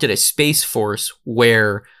constructed a space force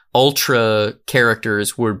where Ultra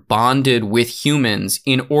characters were bonded with humans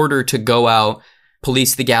in order to go out,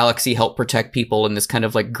 police the galaxy, help protect people in this kind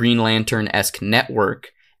of like Green Lantern-esque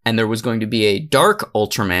network. And there was going to be a Dark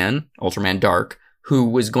Ultraman Dark, who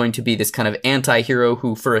was going to be this kind of anti-hero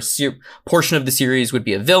who for a portion of the series would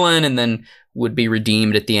be a villain and then would be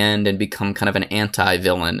redeemed at the end and become kind of an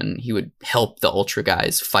anti-villain. And he would help the Ultra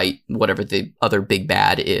guys fight whatever the other big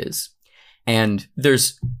bad is. And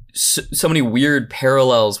there's so many weird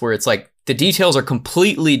parallels where it's like the details are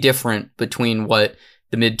completely different between what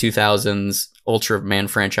the mid-2000s Ultraman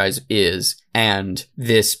franchise is and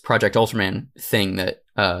this Project Ultraman thing that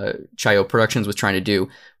Chayo Productions was trying to do.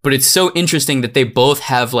 But it's so interesting that they both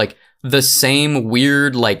have like the same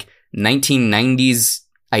weird like 1990s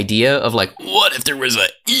idea of like, what if there was an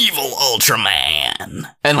evil Ultraman?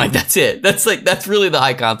 And like, that's it. That's really the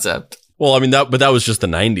high concept. Well, I mean, that was just the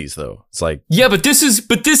 90s, though. It's like... Yeah, but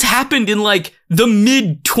this happened in, like, the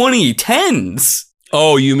mid-2010s.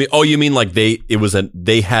 Oh, you mean like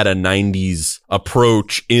they had a 90s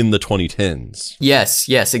approach in the 2010s.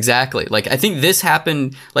 Yes, exactly. Like, I think this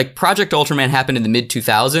happened, like, Project Ultraman happened in the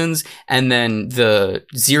mid-2000s, and then the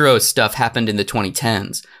Zero stuff happened in the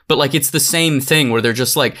 2010s. But, like, it's the same thing where they're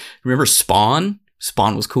just like, remember Spawn?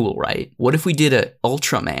 Spawn was cool, right? What if we did a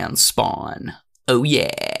Ultraman Spawn? Oh,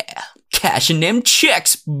 yeah. Cashing them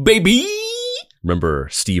checks, baby. Remember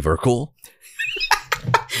Steve Urkel?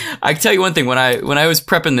 I can tell you one thing. When I was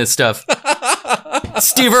prepping this stuff,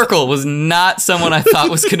 Steve Urkel was not someone I thought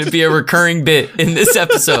was going to be a recurring bit in this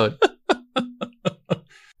episode.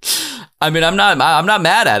 I mean, I'm not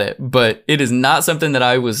mad at it, but it is not something that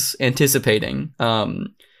I was anticipating.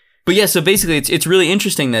 But yeah, so basically it's really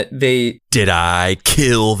interesting that they... Did I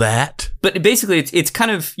kill that? But basically it's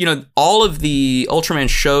kind of, all of the Ultraman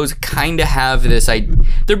shows kind of have this...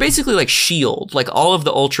 They're basically like S.H.I.E.L.D. Like all of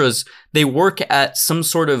the Ultras, they work at some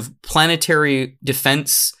sort of planetary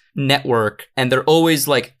defense network, and they're always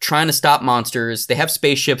like trying to stop monsters. They have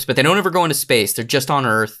spaceships, but they don't ever go into space. They're just on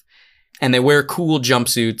Earth, and they wear cool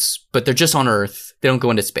jumpsuits, but they're just on Earth. They don't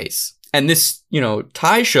go into space. And this,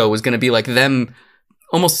 Thai show was going to be like them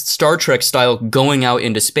almost Star Trek style going out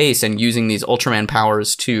into space and using these Ultraman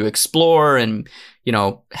powers to explore and,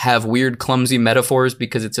 have weird, clumsy metaphors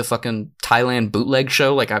because it's a fucking Thailand bootleg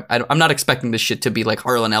show. Like, I'm not expecting this shit to be like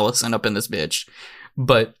Harlan Ellison up in this bitch.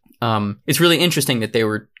 But it's really interesting that they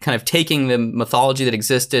were kind of taking the mythology that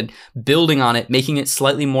existed, building on it, making it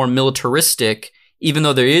slightly more militaristic. Even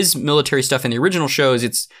though there is military stuff in the original shows,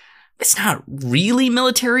 it's not really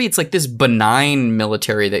military. It's like this benign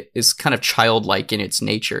military that is kind of childlike in its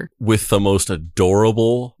nature. With the most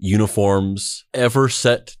adorable uniforms ever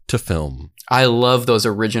set to film. I love those the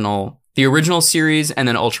original series and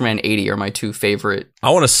then Ultraman 80 are my two favorite. I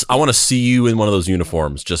want to see you in one of those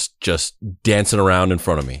uniforms, just dancing around in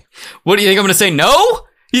front of me. What do you think I'm going to say? No?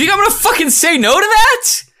 You think I'm going to fucking say no to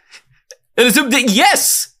that?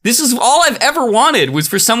 Yes! This is all I've ever wanted was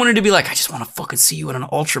for someone to be like, I just want to fucking see you in an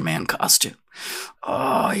Ultraman costume.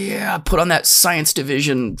 Oh yeah, put on that Science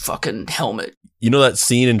Division fucking helmet. You know that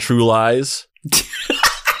scene in True Lies?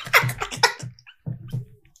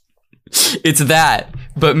 It's that,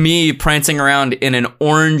 but me prancing around in an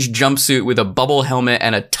orange jumpsuit with a bubble helmet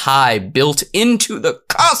and a tie built into the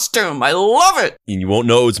costume. I love it. And you won't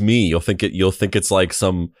know it's me. You'll think it's like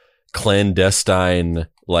some clandestine,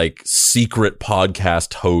 like secret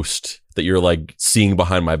podcast host that you're like seeing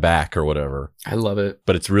behind my back or whatever. I love it.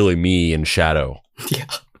 But it's really me in shadow. Yeah.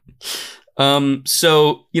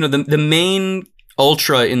 So, the main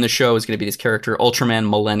Ultra in the show is going to be this character, Ultraman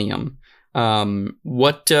Millennium.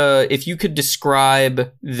 If you could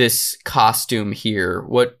describe this costume here,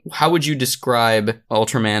 how would you describe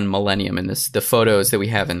Ultraman Millennium in the photos that we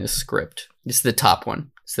have in this script? This is the top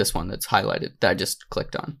one. It's this one that's highlighted that I just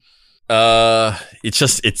clicked on. It's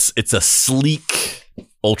a sleek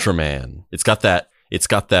Ultraman. It's got that,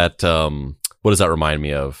 what does that remind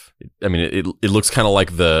me of? I mean, it looks kind of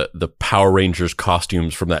like the Power Rangers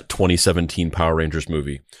costumes from that 2017 Power Rangers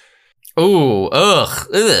movie. Oh, ugh.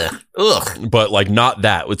 But like not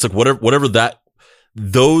that. It's like whatever that.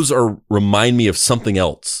 Those remind me of something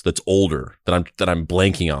else that's older that I'm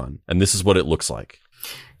blanking on, and this is what it looks like.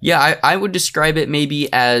 Yeah, I would describe it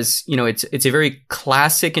maybe as, it's a very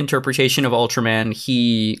classic interpretation of Ultraman.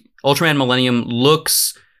 Ultraman Millennium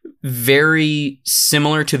looks very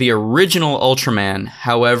similar to the original Ultraman.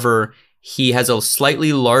 However, he has a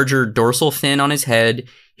slightly larger dorsal fin on his head.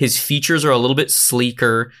 His features are a little bit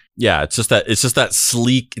sleeker. Yeah, it's just that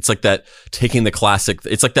sleek. It's like that taking the classic.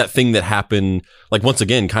 It's like that thing that happened, like once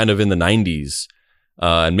again, kind of in the 90s.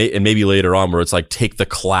 And maybe later on where it's like take the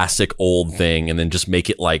classic old thing and then just make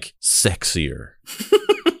it like sexier.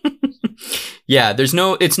 Yeah,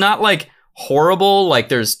 it's not like horrible, like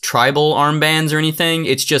there's tribal armbands or anything.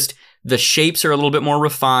 It's just the shapes are a little bit more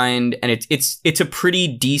refined and it's a pretty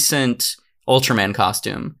decent Ultraman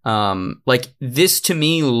costume. Like this to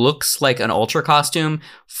me looks like an Ultra costume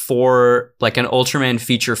for like an Ultraman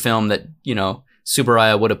feature film that,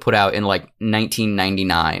 Tsuburaya would have put out in like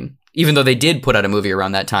 1999. Even though they did put out a movie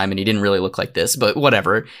around that time and he didn't really look like this, but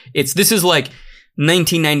whatever. This is like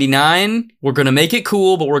 1999. We're going to make it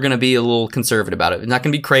cool, but we're going to be a little conservative about it. It's not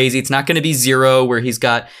going to be crazy. It's not going to be Zero where he's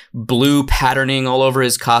got blue patterning all over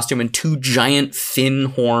his costume and two giant fin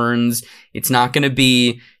horns. It's not going to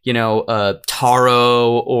be,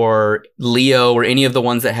 Taro or Leo or any of the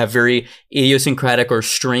ones that have very idiosyncratic or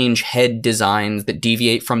strange head designs that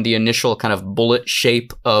deviate from the initial kind of bullet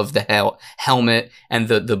shape of the helmet and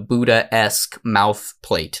the Buddha-esque mouth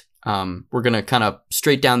plate. We're going to kind of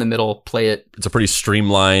straight down the middle play it. It's a pretty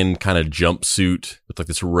streamlined kind of jumpsuit with like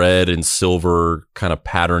this red and silver kind of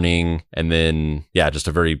patterning. And then, yeah, just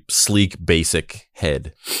a very sleek, basic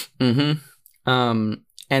head. Mm-hmm.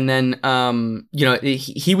 And then,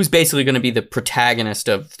 he was basically going to be the protagonist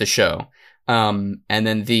of the show. And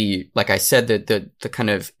then like I said, the kind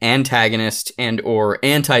of antagonist and or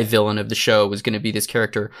anti-villain of the show was going to be this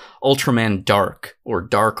character, Ultraman Dark or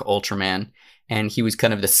Dark Ultraman. And he was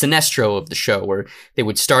kind of the Sinestro of the show where they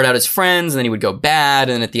would start out as friends and then he would go bad.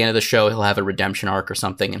 And at the end of the show, he'll have a redemption arc or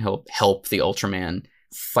something and he'll help the Ultraman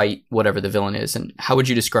fight whatever the villain is. And how would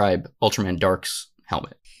you describe Ultraman Dark's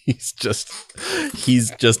helmet? He's just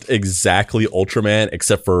exactly Ultraman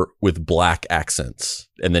except for with black accents.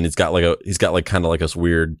 And then he's got kind of like this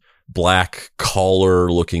weird black collar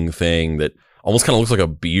looking thing that almost kind of looks like a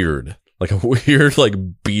beard. Like a weird like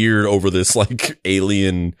beard over this like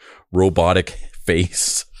alien robotic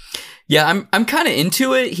face. Yeah, I'm kind of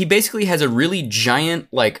into it. He basically has a really giant,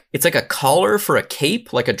 like, it's like a collar for a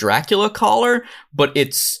cape, like a Dracula collar, but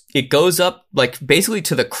it goes up like basically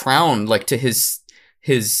to the crown, like to his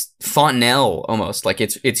his fontanelle almost. Like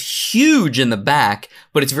it's huge in the back,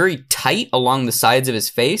 but it's very tight along the sides of his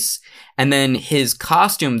face. And then his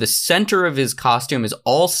costume, the center of his costume is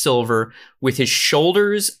all silver with his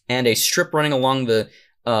shoulders and a strip running along the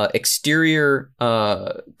exterior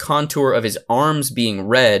contour of his arms being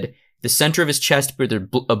red. The center of his chest with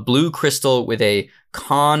a blue crystal with a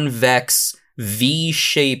convex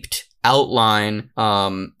V-shaped outline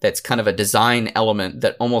that's kind of a design element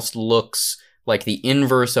that almost looks like the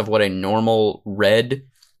inverse of what a normal red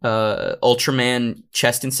Ultraman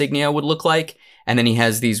chest insignia would look like. And then he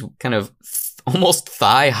has these kind of almost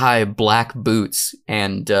thigh-high black boots.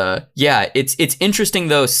 And it's interesting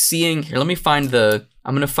though seeing... Here, let me find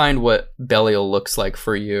I'm going to find what Belial looks like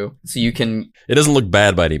for you so you can... It doesn't look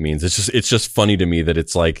bad by any means. It's just funny to me that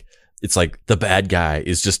it's like the bad guy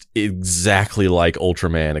is just exactly like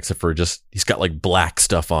Ultraman, except for just he's got like black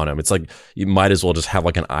stuff on him. It's like you might as well just have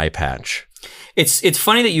like an eye patch. It's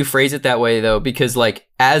funny that you phrase it that way though, because like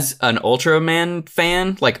as an Ultraman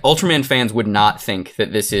fan, like Ultraman fans would not think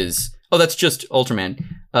that this is, oh, that's just Ultraman.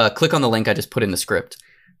 Click on the link I just put in the script.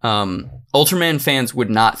 Ultraman fans would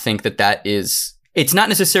not think that is, it's not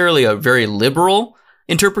necessarily a very liberal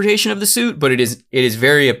interpretation of the suit, but it is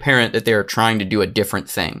very apparent that they're trying to do a different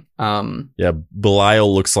thing.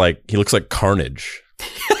 Belial looks like Carnage.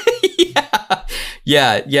 Yeah.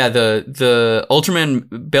 The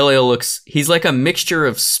Ultraman Belial he's like a mixture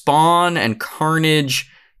of Spawn and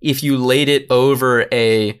Carnage if you laid it over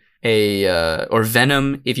or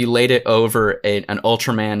Venom if you laid it over an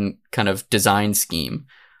Ultraman kind of design scheme.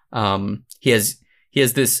 He has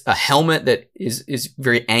a helmet that is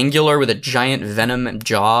very angular with a giant venom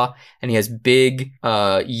jaw, and he has big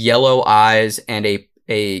yellow eyes and a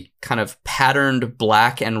kind of patterned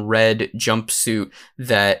black and red jumpsuit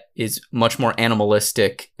that is much more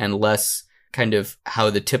animalistic and less kind of how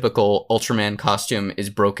the typical Ultraman costume is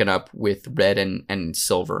broken up with red and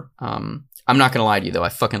silver. I'm not gonna lie to you though, I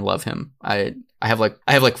fucking love him. I have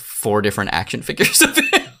like 4 different action figures of him.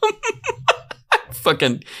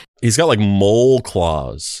 He's got like mole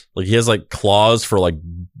claws. Like he has like claws for like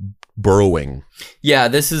burrowing. Yeah,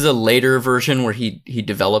 this is a later version where he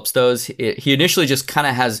develops those. He initially just kind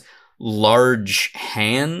of has large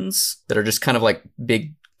hands that are just kind of like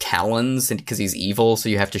big talons, and because he's evil, so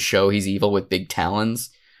you have to show he's evil with big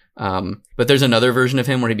talons. But there's another version of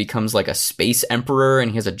him where he becomes like a space emperor,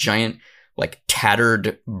 and he has a giant like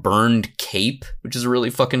tattered burned cape, which is really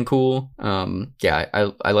fucking cool.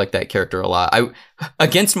 I like that character a lot.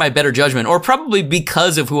 Against my better judgment, or probably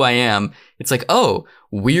because of who I am, it's like, oh,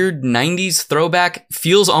 weird 90s throwback,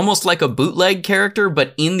 feels almost like a bootleg character,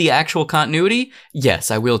 but in the actual continuity, yes,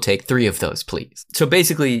 I will take 3 of those, please. So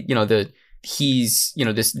basically,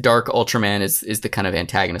 this dark Ultraman is the kind of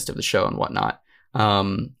antagonist of the show and whatnot.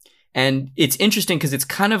 And it's interesting because it's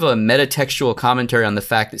kind of a metatextual commentary on the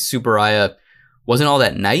fact that Tsuburaya wasn't all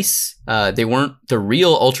that nice. They weren't the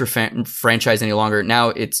real Ultra franchise any longer.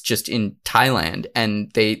 Now it's just in Thailand, and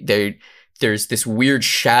there's this weird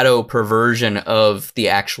shadow perversion of the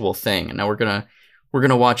actual thing. And now we're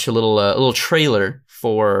gonna watch a little trailer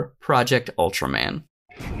for Project Ultraman.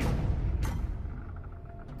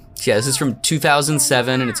 So yeah, this is from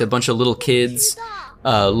 2007, and it's a bunch of little kids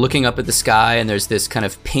looking up at the sky, and there's this kind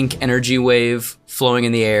of pink energy wave flowing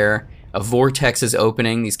in the air. A vortex is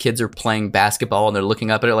opening. These kids are playing basketball, and they're looking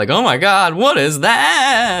up at it like, oh my god, what is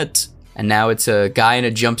that? And now it's a guy in a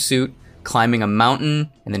jumpsuit climbing a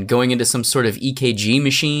mountain and then going into some sort of EKG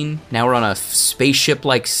machine. Now we're on a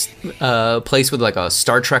spaceship-like place with like a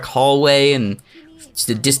Star Trek hallway, and it's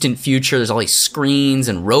the distant future. There's all these screens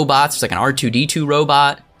and robots. There's like an R2-D2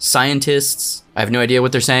 robot. Scientists. I have no idea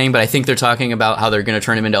what they're saying, but I think they're talking about how they're going to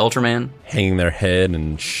turn him into Ultraman. Hanging their head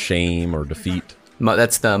in shame or defeat.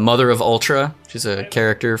 That's the mother of Ultra, which is a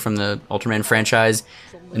character from the Ultraman franchise,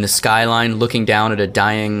 in the skyline looking down at a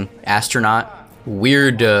dying astronaut.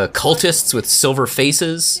 Weird cultists with silver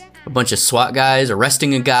faces. A bunch of SWAT guys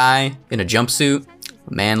arresting a guy in a jumpsuit.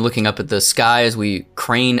 A man looking up at the sky as we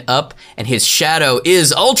crane up, and his shadow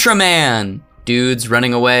is Ultraman! Dudes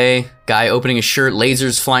running away, guy opening his shirt,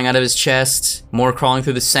 lasers flying out of his chest, more crawling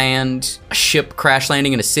through the sand, a ship crash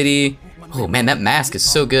landing in a city. Oh man, that mask is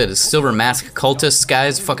so good. The silver mask cultists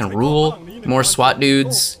guys fucking rule. More SWAT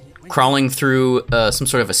dudes crawling through some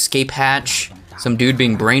sort of escape hatch. Some dude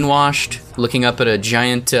being brainwashed, looking up at a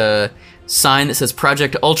giant sign that says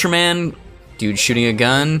Project Ultraman. Dude shooting a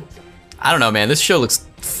gun. I don't know, man. This show looks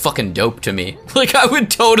fucking dope to me. Like, I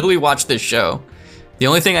would totally watch this show. The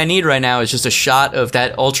only thing I need right now is just a shot of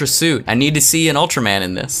that Ultra suit. I need to see an Ultraman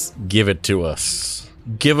in this. Give it to us.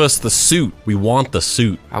 Give us the suit. We want the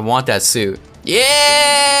suit. I want that suit.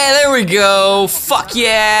 Yeah, there we go. Fuck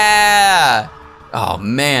yeah. Oh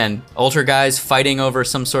man, Ultra guys fighting over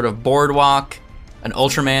some sort of boardwalk. An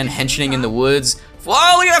Ultraman henching in the woods.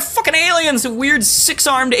 Whoa, look at that fucking alien. It's a weird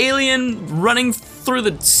 6-armed alien running through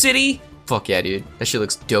the city. Fuck yeah, dude. That shit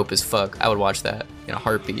looks dope as fuck. I would watch that in a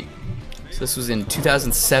heartbeat. So this was in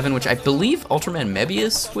 2007, which I believe Ultraman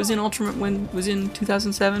Mebius was in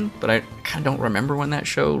 2007, but I kind of don't remember when that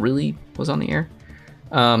show really was on the air.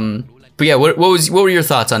 But yeah, what were your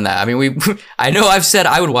thoughts on that? I mean, I know I've said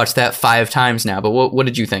I would watch that 5 times now, but what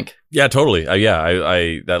did you think? Yeah, totally.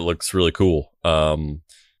 I that looks really cool.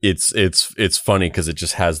 It's funny because it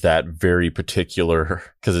just has that very particular,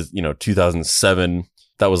 because it's 2007.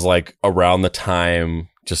 That was like around the time,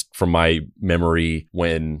 just from my memory,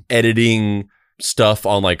 when editing stuff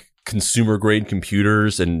on like consumer grade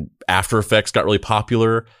computers and After Effects got really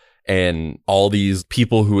popular. And all these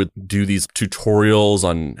people who would do these tutorials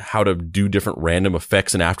on how to do different random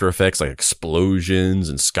effects in After Effects, like explosions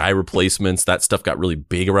and sky replacements, that stuff got really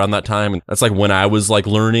big around that time. And that's like when I was like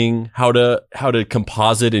learning how to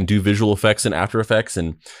composite and do visual effects in After Effects.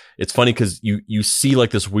 And it's funny because you see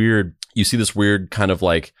like this weird kind of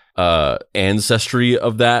like ancestry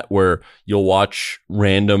of that, where you'll watch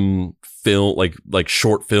random film, like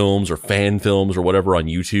short films or fan films or whatever on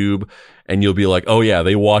YouTube, and you'll be like, oh yeah,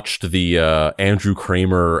 they watched the Andrew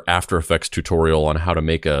Kramer After Effects tutorial on how to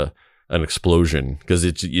make an explosion, because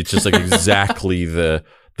it's just like exactly the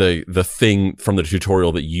thing from the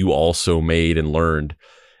tutorial that you also made and learned.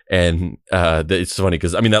 And it's funny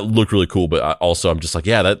because I mean that looked really cool, but also I'm just like,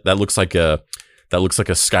 yeah, that looks like a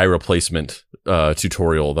sky replacement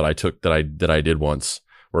tutorial that I took that I did once,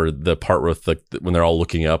 where the part with when they're all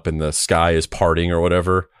looking up and the sky is parting or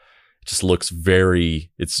whatever. It just looks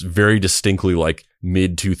it's very distinctly like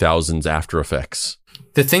mid 2000s After Effects.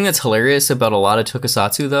 The thing that's hilarious about a lot of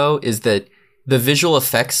tokusatsu though is that the visual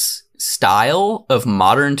effects style of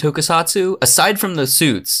modern tokusatsu, aside from the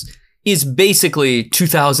suits, is basically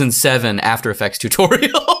 2007 After Effects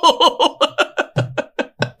tutorial.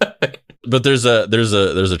 But there's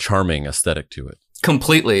a charming aesthetic to it.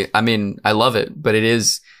 Completely. I mean, I love it, but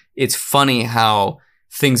it's funny how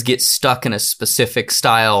things get stuck in a specific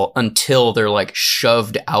style until they're like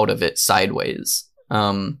shoved out of it sideways.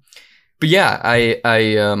 But yeah,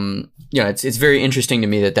 it's very interesting to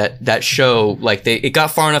me that show, like it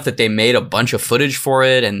got far enough that they made a bunch of footage for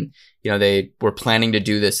it, and they were planning to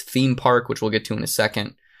do this theme park, which we'll get to in a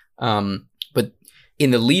second. But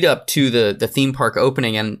in the lead up to the theme park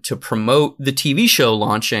opening and to promote the TV show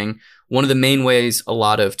launching, one of the main ways a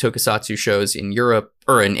lot of tokusatsu shows in Europe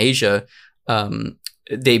or in Asia,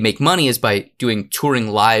 they make money is by doing touring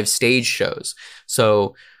live stage shows.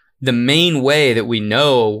 So the main way that we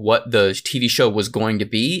know what the TV show was going to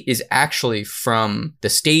be is actually from the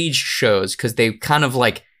stage shows, because they kind of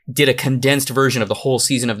like did a condensed version of the whole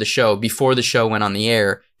season of the show before the show went on the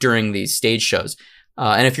air during these stage shows.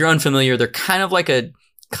 And if you're unfamiliar, they're kind of like a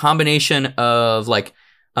combination of like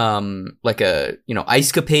a,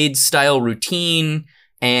 ice capade style routine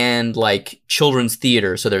and like children's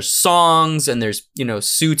theater. So there's songs and there's,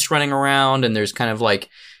 suits running around, and there's kind of like,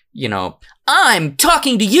 I'm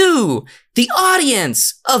talking to you, the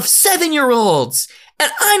audience of 7-year-olds,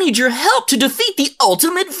 and I need your help to defeat the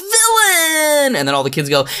ultimate villain. And then all the kids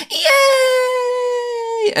go,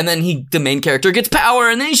 yay! And then the main character gets power,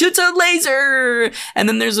 and then he shoots a laser, and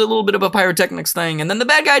then there's a little bit of a pyrotechnics thing, and then the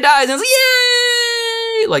bad guy dies, and it's like,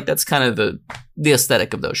 yay! Like that's kind of the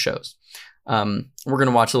aesthetic of those shows. We're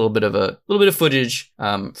gonna watch a little bit of footage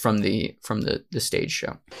from the stage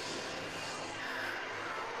show.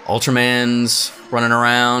 Ultraman's running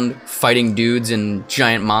around fighting dudes in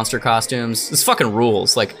giant monster costumes. This fucking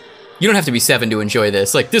rules. Like, you don't have to be 7 to enjoy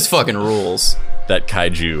this. Like, this fucking rules. That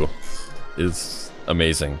kaiju is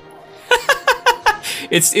amazing.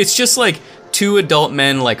 It's just like 2 adult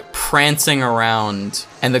men like prancing around,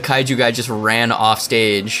 and the kaiju guy just ran off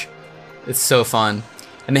stage. It's so fun.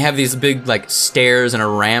 And they have these big like stairs and a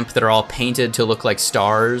ramp that are all painted to look like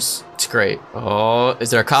stars. It's great. Oh,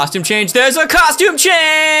 is there a costume change? There's a costume change!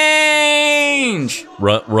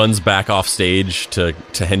 Runs back off stage to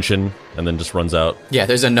Henshin, and then just runs out. Yeah,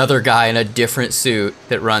 there's another guy in a different suit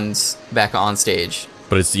that runs back on stage.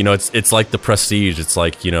 But it's it's like the Prestige. It's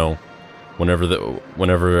like, whenever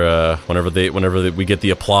we get the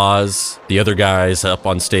applause, the other guy's up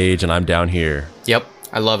on stage and I'm down here. Yep,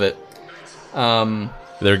 I love it.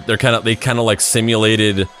 They kind of like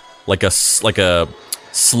simulated like a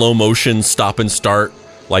slow motion stop and start,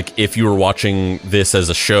 like if you were watching this as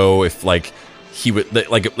a show, if like he would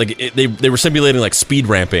they were simulating like speed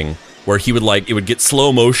ramping where he would like, it would get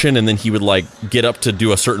slow motion and then he would like get up to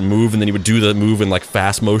do a certain move and then he would do the move in like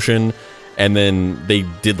fast motion. And then they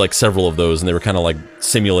did like several of those and they were kind of like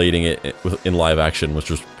simulating it in live action, which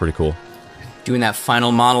was pretty cool. Doing that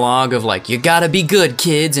final monologue of like, you gotta be good,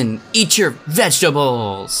 kids, and eat your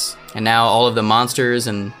vegetables. And now all of the monsters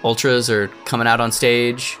and ultras are coming out on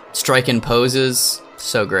stage, striking poses.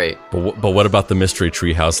 So great. But what about the Mystery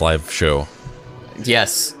Treehouse live show?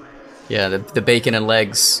 Yes. Yeah, the Bacon and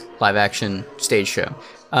Legs live action stage show.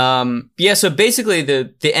 Yeah, so basically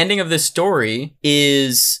the ending of this story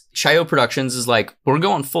is Chayo Productions is like, we're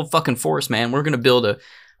going full fucking force, man. We're going to build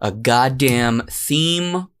a goddamn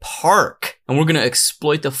theme park. And we're going to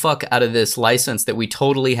exploit the fuck out of this license that we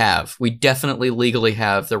totally have. We definitely legally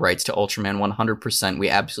have the rights to Ultraman 100%. We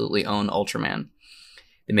absolutely own Ultraman.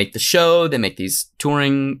 They make the show. They make these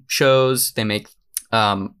touring shows. They make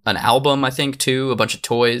an album, I think, too. A bunch of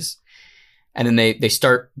toys. And then they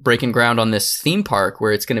start breaking ground on this theme park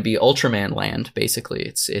where it's going to be Ultraman Land, basically.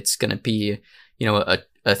 It's going to be, you know,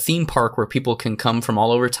 a theme park where people can come from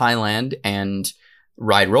all over Thailand and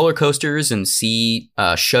ride roller coasters and see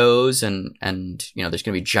shows and you know, there's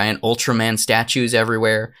going to be giant Ultraman statues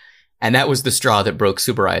everywhere. And that was the straw that broke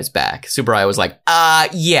Tsuburaya's back. Tsuburaya was like,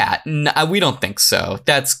 we don't think so.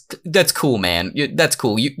 That's cool, man. That's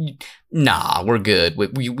cool. Nah, we're good.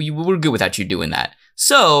 We're good without you doing that.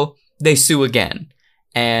 So they sue again,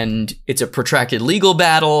 and it's a protracted legal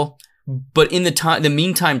battle. But in the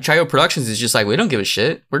meantime, Chayo Productions is just like, we don't give a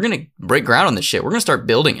shit. We're gonna break ground on this shit. We're gonna start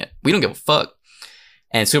building it. We don't give a fuck.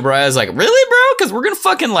 And Tsuburaya is like, really, bro? Because we're gonna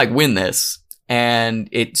fucking like win this. And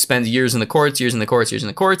it spends years in the courts,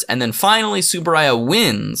 and then finally Tsuburaya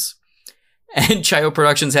wins. And Chayo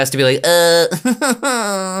Productions has to be like,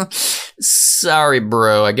 sorry,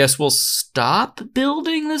 bro. I guess we'll stop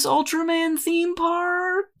building this Ultraman theme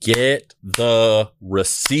park. Get the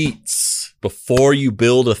receipts before you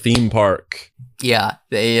build a theme park. Yeah,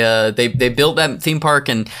 they built that theme park,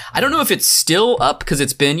 and I don't know if it's still up because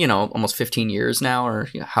it's been, you know, almost 15 years now, or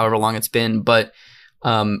you know, however long it's been. But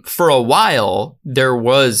for a while, there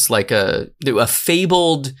was like a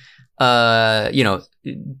fabled, you know,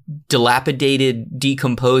 dilapidated,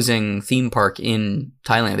 decomposing theme park in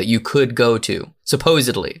Thailand that you could go to,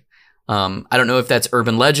 supposedly. I don't know if that's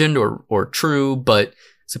urban legend or true, but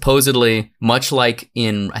supposedly, much like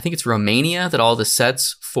in, I think it's Romania, that all the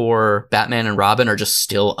sets for Batman and Robin are just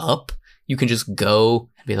still up. You can just go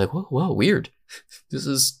and be like, whoa, weird. This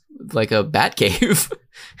is like a bat cave.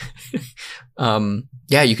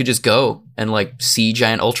 Yeah, you could just go and like see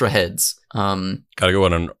giant ultra heads. Gotta go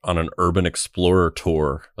on an urban explorer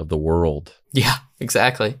tour of the world. Yeah,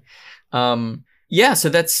 exactly. Yeah, so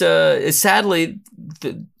that's sadly,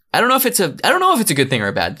 I don't know if it's a good thing or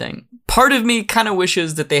a bad thing. Part of me kind of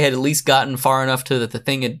wishes that they had at least gotten far enough to that the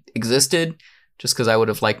thing had existed, just because I would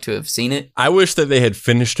have liked to have seen it. I wish that they had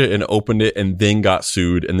finished it and opened it and then got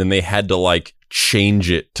sued, and then they had to like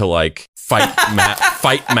change it to like Fight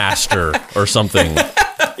Master or something.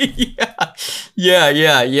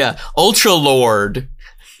 Yeah. Ultra Lord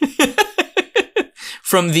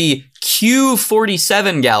from the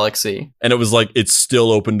Q47 galaxy. And it was like, it's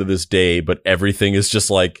still open to this day, but everything is just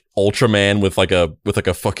like Ultraman with like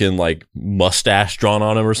a fucking like mustache drawn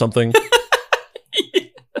on him or something.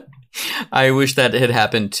 I wish that had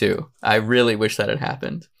happened too. I really wish that had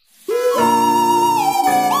happened.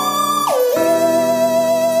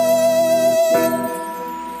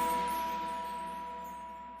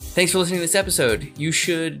 Thanks for listening to this episode. You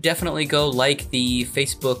should definitely go like the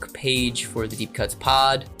Facebook page for the Deep Cuts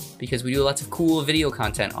Pod, because we do lots of cool video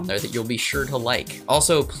content on there that you'll be sure to like.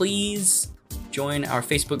 Also, please join our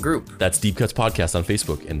Facebook group. That's Deep Cuts Podcast on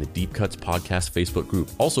Facebook and the Deep Cuts Podcast Facebook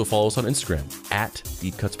group. Also follow us on Instagram at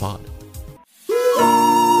Deep Cuts Pod.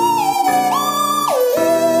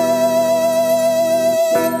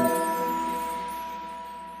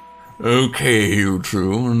 Okay, you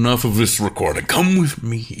two, enough of this recording. Come with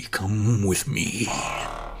me.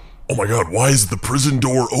 Oh my god, why is the prison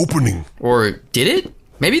door opening? Or did it?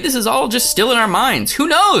 Maybe this is all just still in our minds. Who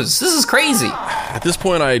knows? This is crazy. At this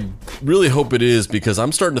point, I really hope it is, because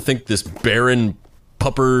I'm starting to think this Baron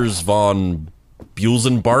Puppers von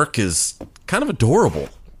Buelzenbark is kind of adorable,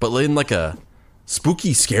 but in like a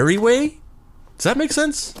spooky, scary way? Does that make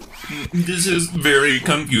sense? This is very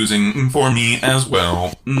confusing for me as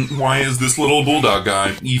well. Why is this little bulldog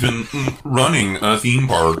guy even running a theme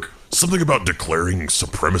park? Something about declaring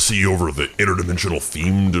supremacy over the interdimensional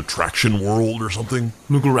themed attraction world or something?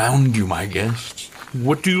 Look around you, my guests.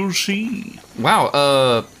 What do you see?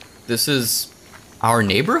 Wow, this is our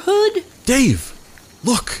neighborhood? Dave,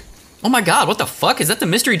 look. Oh my god, what the fuck? Is that the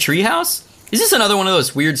Mystery Treehouse? Is this another one of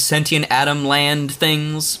those weird sentient atom land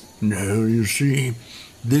things? No, you see,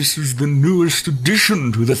 this is the newest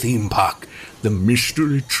addition to the theme park, the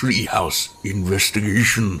Mystery Treehouse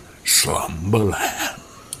Investigation Slumberland.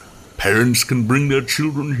 Parents can bring their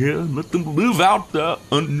children here and let them live out their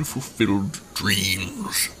unfulfilled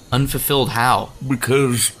dreams. Unfulfilled how?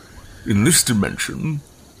 Because in this dimension,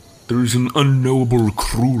 there is an unknowable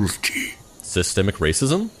cruelty. Systemic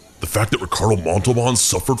racism? The fact that Ricardo Montalban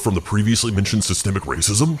suffered from the previously mentioned systemic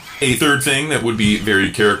racism? A third thing that would be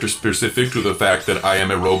very character specific to the fact that I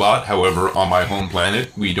am a robot. However, on my home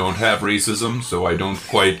planet, we don't have racism, so I don't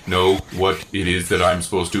quite know what it is that I'm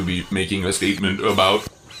supposed to be making a statement about.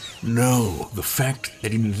 No, the fact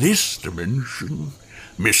that in this dimension,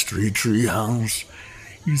 Mystery Treehouse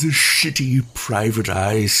is a shitty, private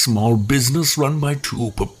eye small business run by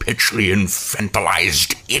two perpetually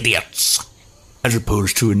infantilized idiots. As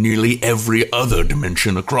opposed to in nearly every other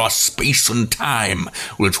dimension across space and time,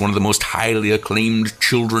 where it's one of the most highly acclaimed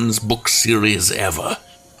children's book series ever.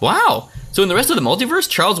 Wow. So in the rest of the multiverse,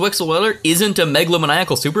 Charles Wexler-Weller isn't a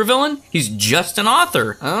megalomaniacal supervillain? He's just an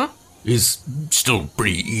author, huh? Is still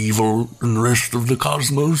pretty evil in the rest of the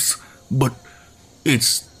cosmos, but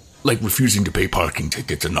it's like refusing to pay parking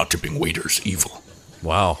tickets and not tipping waiters evil.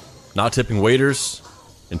 Wow. Not tipping waiters?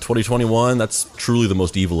 In 2021, that's truly the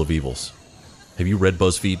most evil of evils. Have you read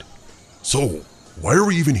BuzzFeed? So, why are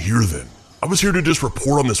we even here then? I was here to just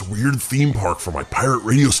report on this weird theme park for my pirate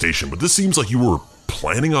radio station, but this seems like you were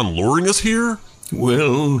planning on luring us here?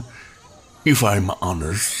 Well, if I'm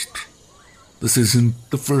honest, this isn't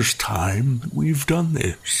the first time that we've done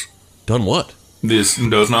this. Done what? This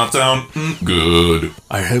does not sound good.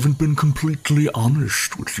 I haven't been completely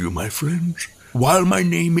honest with you, my friends. While my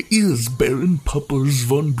name is Baron Puppers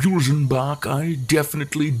von Busenbach, I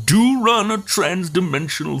definitely do run a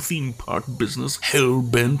trans-dimensional theme park business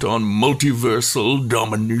hell-bent on multiversal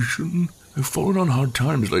domination. I've fallen on hard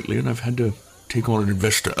times lately, and I've had to take on an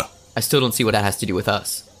investor. I still don't see what that has to do with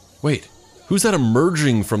us. Wait, who's that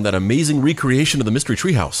emerging from that amazing recreation of the Mystery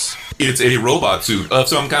Treehouse? It's a robot suit of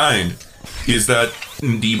some kind. Is that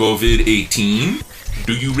Debovid 18?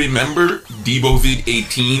 Do you remember Debovid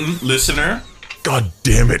 18, listener? God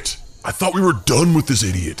damn it. I thought we were done with this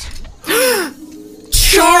idiot.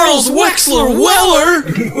 Charles Wexler-Weller!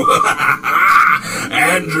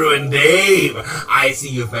 Andrew and Dave, I see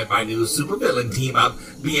you've met my new supervillain team-up,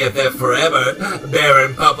 BFF Forever,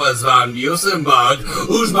 Baron Puppers von Busenbach.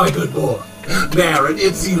 Who's my good boy? Baron,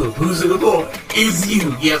 it's you. Who's a good boy? It's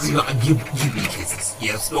you. Yes, you are. Give me kisses.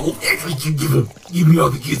 Yes, no, actually, give me all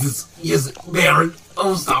the kisses. Yes, Baron.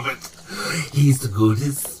 Oh, stop it. He's the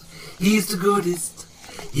goodest. He's the goodest.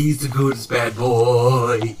 He's the goodest bad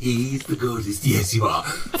boy. He's the goodest. Yes, you are.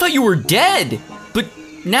 I thought you were dead, but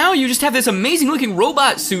now you just have this amazing-looking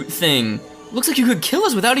robot suit thing. Looks like you could kill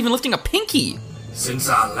us without even lifting a pinky. Since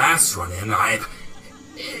our last run-in, I've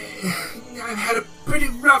had a pretty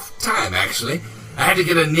rough time, actually. I had to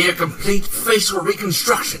get a near-complete facial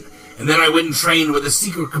reconstruction, and then I went and trained with a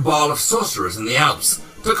secret cabal of sorcerers in the Alps.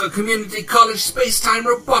 Took a community college space-time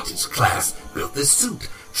robotics class, built this suit,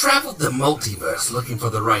 traveled the multiverse looking for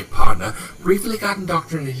the right partner, briefly got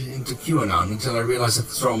indoctrinated into QAnon until I realized that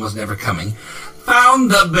the storm was never coming.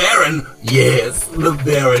 Found the Baron. Yes, the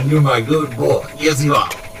Baron. You're my good boy. Yes, you are.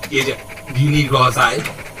 Yes, do you need to go outside?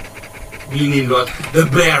 The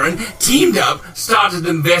Baron teamed up, started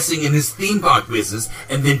investing in his theme park business,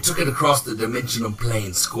 and then took it across the dimensional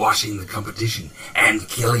plane, squashing the competition and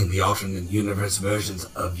killing the alternate universe versions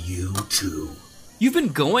of you two. You've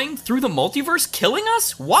been going through the multiverse killing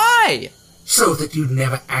us? Why? So that you'd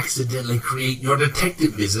never accidentally create your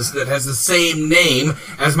detective business that has the same name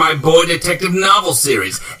as my Boy Detective novel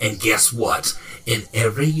series. And guess what? In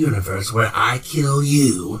every universe where I kill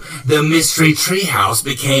you, the Mystery Treehouse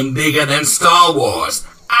became bigger than Star Wars.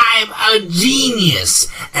 I'm a genius,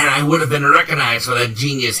 and I would have been recognized for that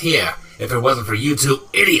genius here if it wasn't for you two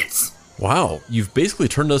idiots. Wow, you've basically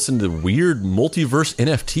turned us into weird multiverse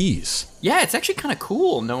NFTs. Yeah, it's actually kind of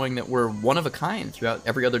cool knowing that we're one of a kind throughout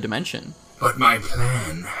every other dimension. But my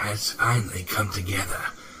plan has finally come together.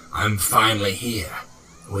 I'm finally here,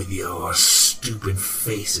 with your stupid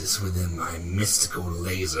faces within my mystical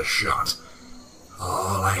laser shot.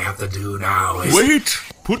 All I have to do now is... Wait!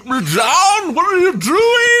 Put me down! What are you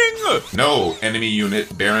doing? No, enemy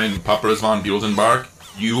unit Baron Puppers von Busenbach.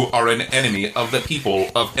 You are an enemy of the people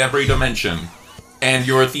of every dimension. And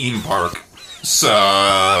your theme park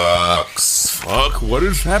sucks. Fuck, what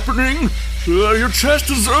is happening? Your chest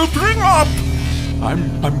is opening up!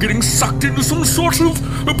 I'm getting sucked into some sort of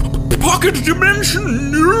pocket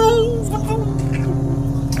dimension. No!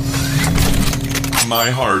 My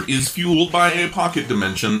heart is fueled by a pocket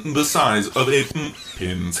dimension the size of a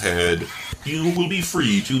pin's head. You will be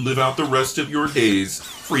free to live out the rest of your days,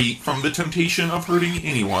 free from the temptation of hurting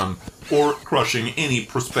anyone or crushing any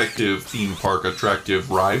prospective theme park attractive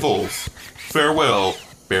rivals. Farewell,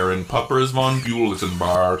 Baron Puppers von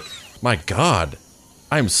Bulentenbar. My God.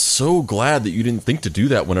 I'm so glad that you didn't think to do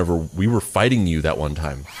that whenever we were fighting you that one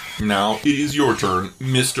time. Now it is your turn,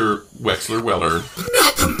 Mr. Wexler Weller.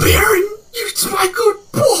 Not the Baron! It's my good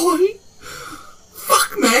boy!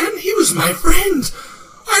 Fuck, man, he was my friend.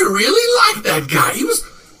 I really liked that guy. He was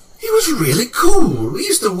really cool. We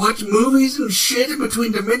used to watch movies and shit in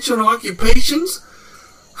between dimensional occupations.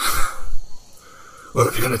 Well,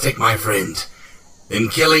 if you're gonna take my friend, then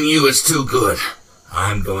killing you is too good.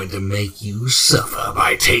 I'm going to make you suffer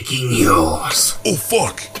by taking yours. Oh,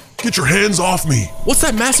 fuck! Get your hands off me! What's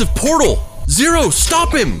that massive portal? Zero,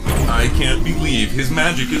 stop him! I can't believe his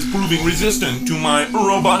magic is proving resistant to my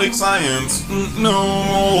robotic science.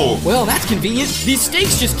 No! Well, that's convenient. These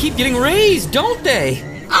stakes just keep getting raised, don't they?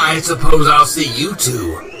 I suppose I'll see you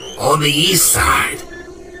two on the east side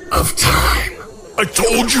of time. I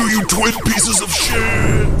told you, you twin pieces of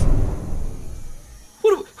shit!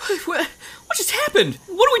 What just happened?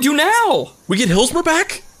 What do we do now? We get Hilsmer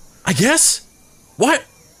back? I guess? Why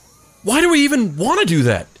do we even want to do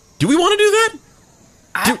that? Do we want to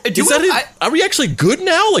do that? Are we actually good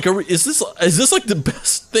now? Like, is this like the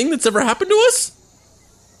best thing that's ever happened to us?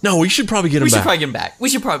 No, we should probably get him back. We should probably get him back. We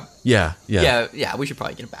should probably... Yeah. We should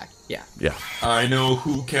probably get him back. Yeah. I know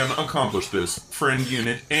who can accomplish this. Friend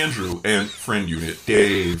Unit Andrew and Friend Unit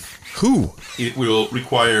Dave. Who? It will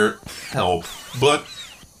require help, but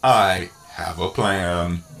I have a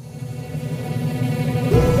plan.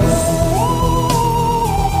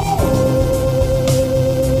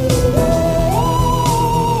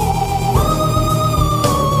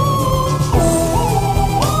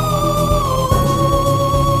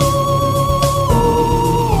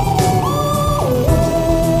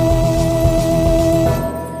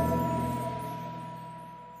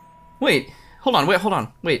 Hold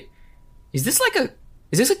on. Wait. Is this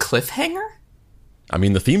a cliffhanger? I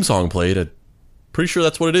mean, the theme song played. I'm pretty sure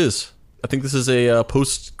that's what it is. I think this is a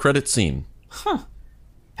post-credit scene. Huh.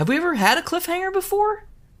 Have we ever had a cliffhanger before?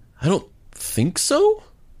 I don't think so.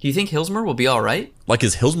 Do you think Hilsmer will be alright? Like,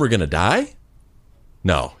 is Hilsmer gonna die?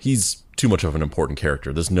 No, he's too much of an important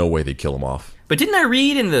character. There's no way they'd kill him off. But didn't I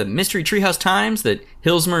read in the Mystery Treehouse Times that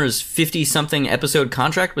Hilsmer's 50-something episode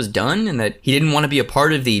contract was done and that he didn't want to be a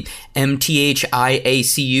part of the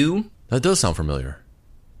MTHIACU? That does sound familiar.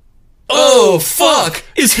 Oh, fuck!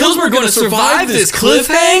 Is Hilsmer going to survive this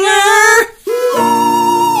cliffhanger?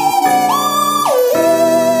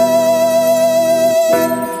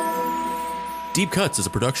 Deep Cuts is a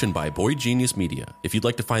production by Boy Genius Media. If you'd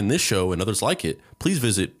like to find this show and others like it, please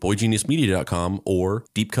visit boygeniusmedia.com or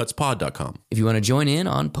deepcutspod.com. If you want to join in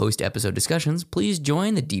on post-episode discussions, please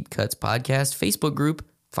join the Deep Cuts Podcast Facebook group.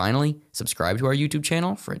 Finally, subscribe to our YouTube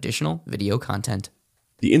channel for additional video content.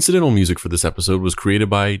 The incidental music for this episode was created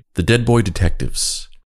by the Dead Boy Detectives.